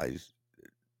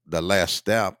last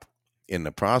step in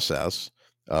the process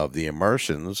of the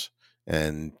immersions,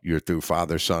 and you're through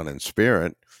Father, Son, and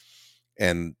Spirit,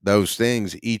 and those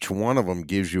things, each one of them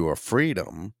gives you a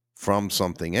freedom from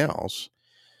something else.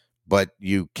 But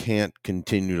you can't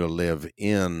continue to live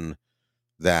in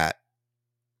that,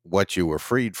 what you were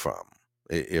freed from.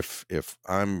 If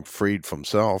I'm freed from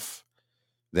self,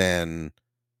 then,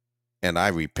 and I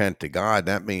repent to God,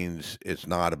 that means it's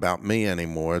not about me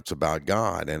anymore. It's about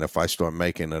God. And if I start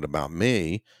making it about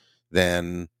me,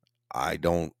 then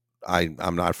I'm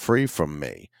not free from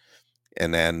me.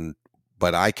 And then,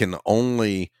 but I can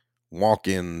only walk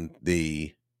in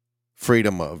the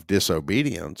freedom of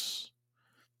disobedience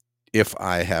if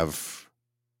I have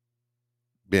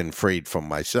been freed from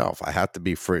myself. I have to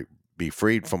be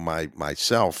freed from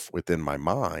myself within my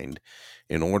mind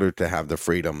in order to have the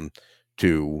freedom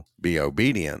to be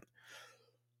obedient.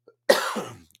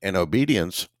 And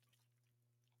obedience,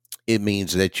 it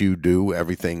means that you do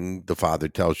everything the Father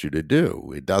tells you to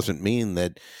do. It doesn't mean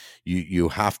that you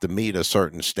have to meet a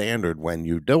certain standard when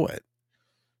you do it.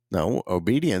 No,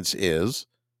 obedience is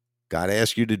God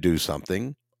asks you to do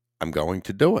something, I'm going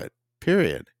to do it.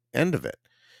 Period. End of it.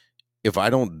 If I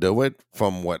don't do it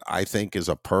from what I think is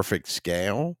a perfect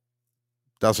scale,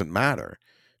 doesn't matter,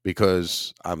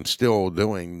 because I'm still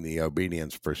doing the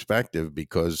obedience perspective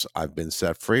because I've been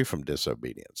set free from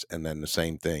disobedience. And then the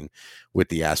same thing with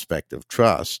the aspect of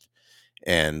trust.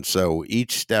 And so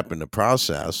each step in the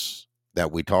process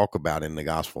that we talk about in the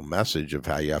gospel message of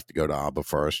how you have to go to Abba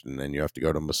first, and then you have to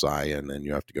go to Messiah, and then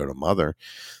you have to go to Mother.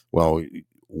 Well,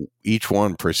 each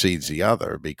one precedes the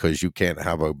other, because you can't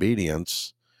have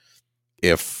obedience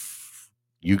if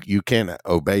you can't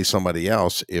obey somebody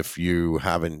else if you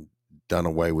haven't done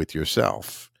away with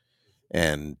yourself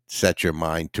and set your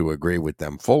mind to agree with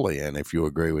them fully. And if you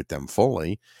agree with them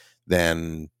fully,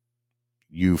 then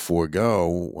you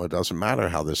forego, well, it doesn't matter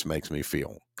how this makes me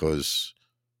feel, because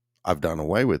I've done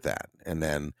away with that. And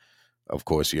then, of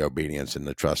course, the obedience and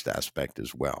the trust aspect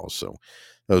as well. So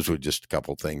those were just a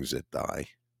couple things that I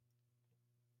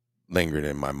lingered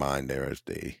in my mind there as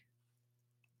the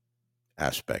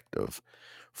aspect of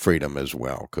freedom as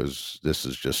well, because this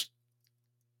is just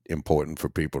important for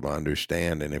people to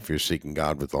understand. And if you're seeking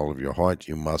God with all of your heart,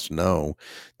 you must know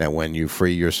that when you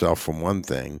free yourself from one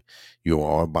thing, you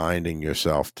are binding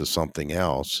yourself to something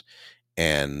else,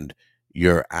 and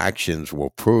your actions will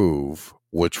prove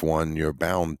which one you're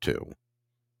bound to.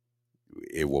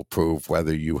 It will prove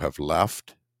whether you have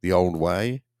left the old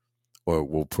way, or it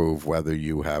will prove whether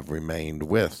you have remained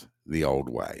with the old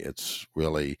way. It's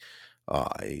really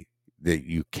that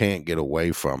you can't get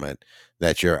away from it,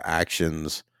 that your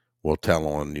actions will tell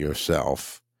on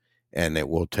yourself, and it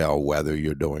will tell whether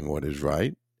you're doing what is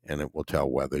right, and it will tell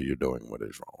whether you're doing what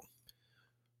is wrong.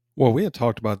 Well, we had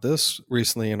talked about this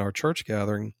recently in our church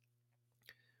gathering,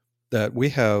 that we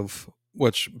have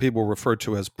what people refer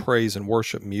to as praise and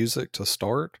worship music to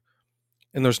start.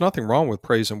 And there's nothing wrong with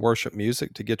praise and worship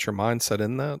music to get your mindset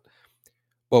in that.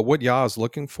 But what Yah is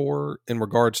looking for in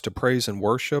regards to praise and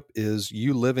worship is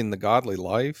you living the godly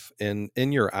life, and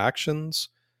in your actions.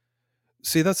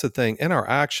 See, that's the thing. In our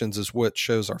actions is what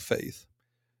shows our faith.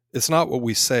 It's not what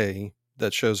we say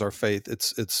that shows our faith.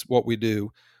 It's what we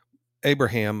do.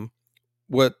 Abraham,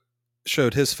 what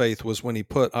showed his faith was when he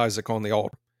put Isaac on the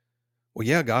altar. Well,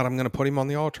 yeah, God, I'm going to put him on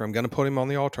the altar. I'm going to put him on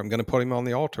the altar. I'm going to put him on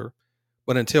the altar.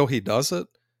 But until he does it,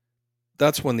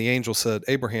 that's when the angel said,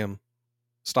 Abraham,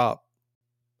 stop.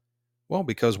 Well,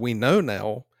 because we know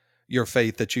now your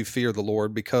faith, that you fear the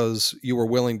Lord, because you were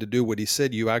willing to do what he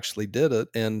said. You actually did it.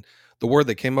 And the word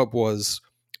that came up was,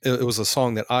 it was a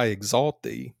song that I exalt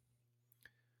thee.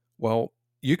 Well,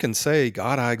 you can say,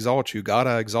 God, I exalt you. God,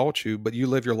 I exalt you. But you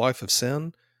live your life of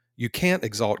sin. You can't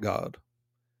exalt God.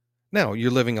 Now,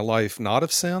 you're living a life not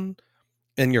of sin.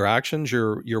 In your actions,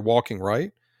 you're walking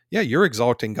right. Yeah, you're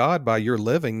exalting God by your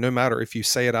living. No matter if you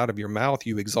say it out of your mouth,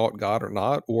 you exalt God or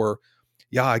not. Or,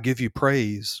 yeah, I give you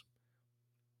praise.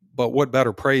 But what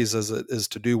better praise is it is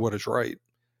to do what is right?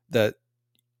 That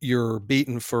you're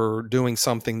beaten for doing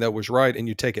something that was right and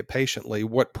you take it patiently.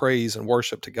 What praise and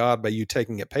worship to God by you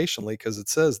taking it patiently? Because it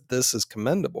says this is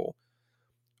commendable.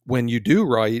 When you do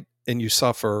right and you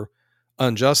suffer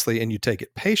unjustly and you take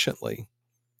it patiently,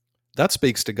 that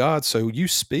speaks to God. So you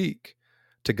speak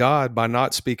to God by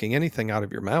not speaking anything out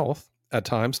of your mouth at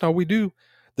times. Now, we do.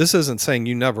 This isn't saying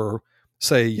you never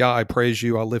say, yeah, I praise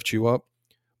you, I lift you up.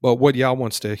 But what Yah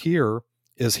wants to hear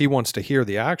is he wants to hear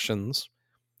the actions,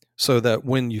 so that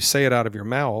when you say it out of your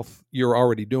mouth, you're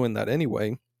already doing that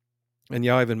anyway. And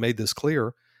Yah even made this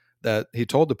clear, that he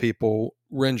told the people,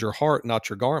 rend your heart, not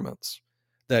your garments.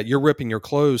 That you're ripping your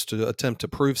clothes to attempt to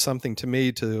prove something to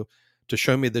me, to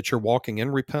show me that you're walking in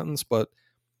repentance, but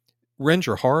rend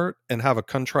your heart and have a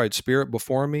contrite spirit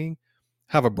before me,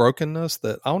 have a brokenness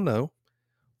that I'll know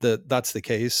that that's the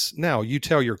case. Now, you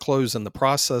tell your clothes in the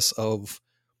process of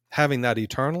having that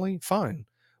eternally, fine.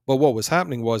 But what was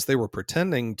happening was they were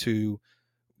pretending to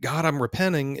God, I'm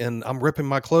repenting and I'm ripping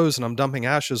my clothes and I'm dumping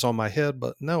ashes on my head.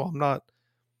 But no,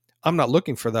 I'm not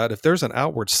looking for that. If there's an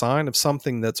outward sign of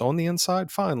something that's on the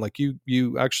inside, fine. Like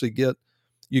you actually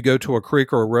you go to a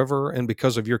creek or a river, and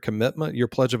because of your commitment, your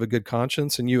pledge of a good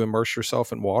conscience, and you immerse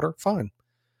yourself in water, fine.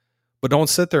 But don't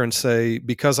sit there and say,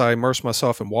 because I immerse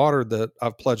myself in water, that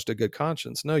I've pledged a good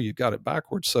conscience. No, you've got it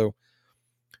backwards. So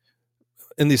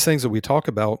in these things that we talk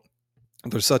about,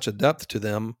 there's such a depth to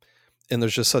them, and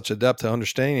there's just such a depth to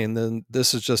understanding. And then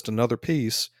this is just another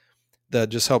piece that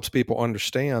just helps people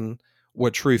understand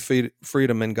what true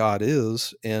freedom in God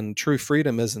is. And true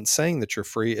freedom isn't saying that you're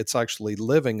free. It's actually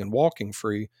living and walking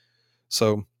free.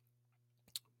 So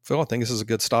Phil, I think this is a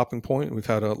good stopping point. We've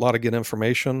had a lot of good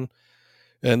information,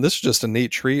 and this is just a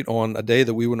neat treat on a day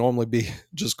that we would normally be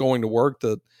just going to work,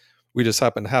 that we just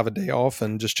happen to have a day off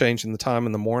and just changing the time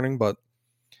in the morning. But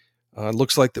it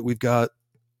looks like that we've got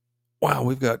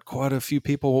quite a few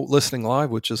people listening live,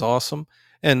 which is awesome.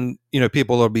 And,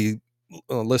 people will be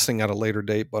listening at a later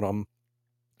date, but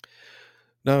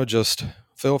no, just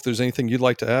Phil, if there's anything you'd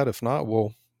like to add, if not,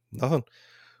 well, nothing.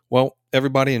 Well,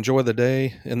 everybody enjoy the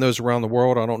day, and those around the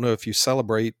world, I don't know if you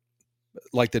celebrate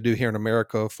like they do here in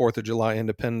America, 4th of July,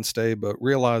 Independence Day, but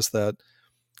realize that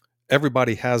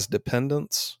everybody has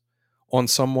dependence on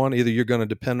someone. Either you're going to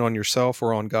depend on yourself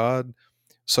or on God.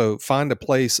 So find a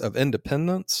place of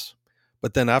independence,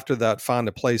 but then after that, find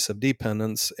a place of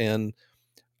dependence. And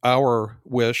our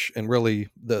wish, and really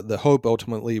the hope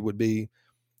ultimately, would be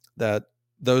that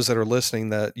those that are listening,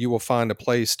 that you will find a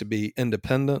place to be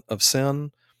independent of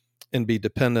sin and be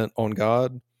dependent on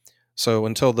God. So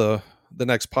until the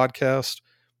next podcast,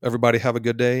 everybody have a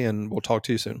good day, and we'll talk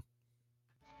to you soon.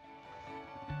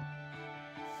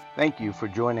 Thank you for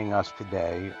joining us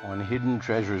today on Hidden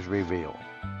Treasures Revealed.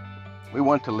 We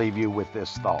want to leave you with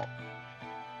this thought.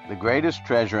 The greatest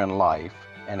treasure in life,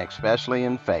 and especially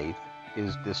in faith,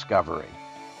 is discovery.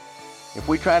 If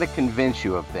we try to convince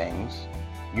you of things,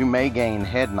 you may gain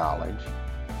head knowledge,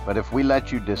 but if we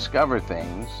let you discover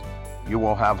things, you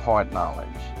will have heart knowledge,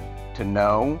 to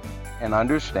know and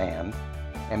understand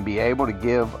and be able to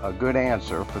give a good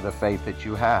answer for the faith that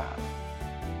you have.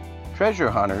 Treasure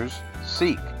hunters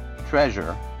seek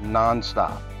treasure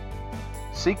nonstop.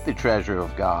 Seek the treasure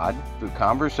of God through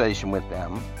conversation with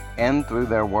them and through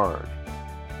their word.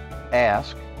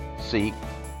 Ask, seek,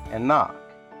 and knock.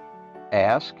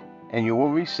 Ask, and you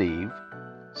will receive.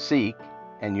 Seek,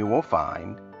 and you will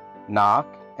find. Knock,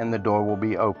 and the door will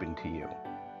be open to you.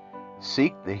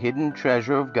 Seek the hidden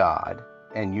treasure of God,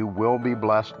 and you will be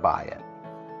blessed by it.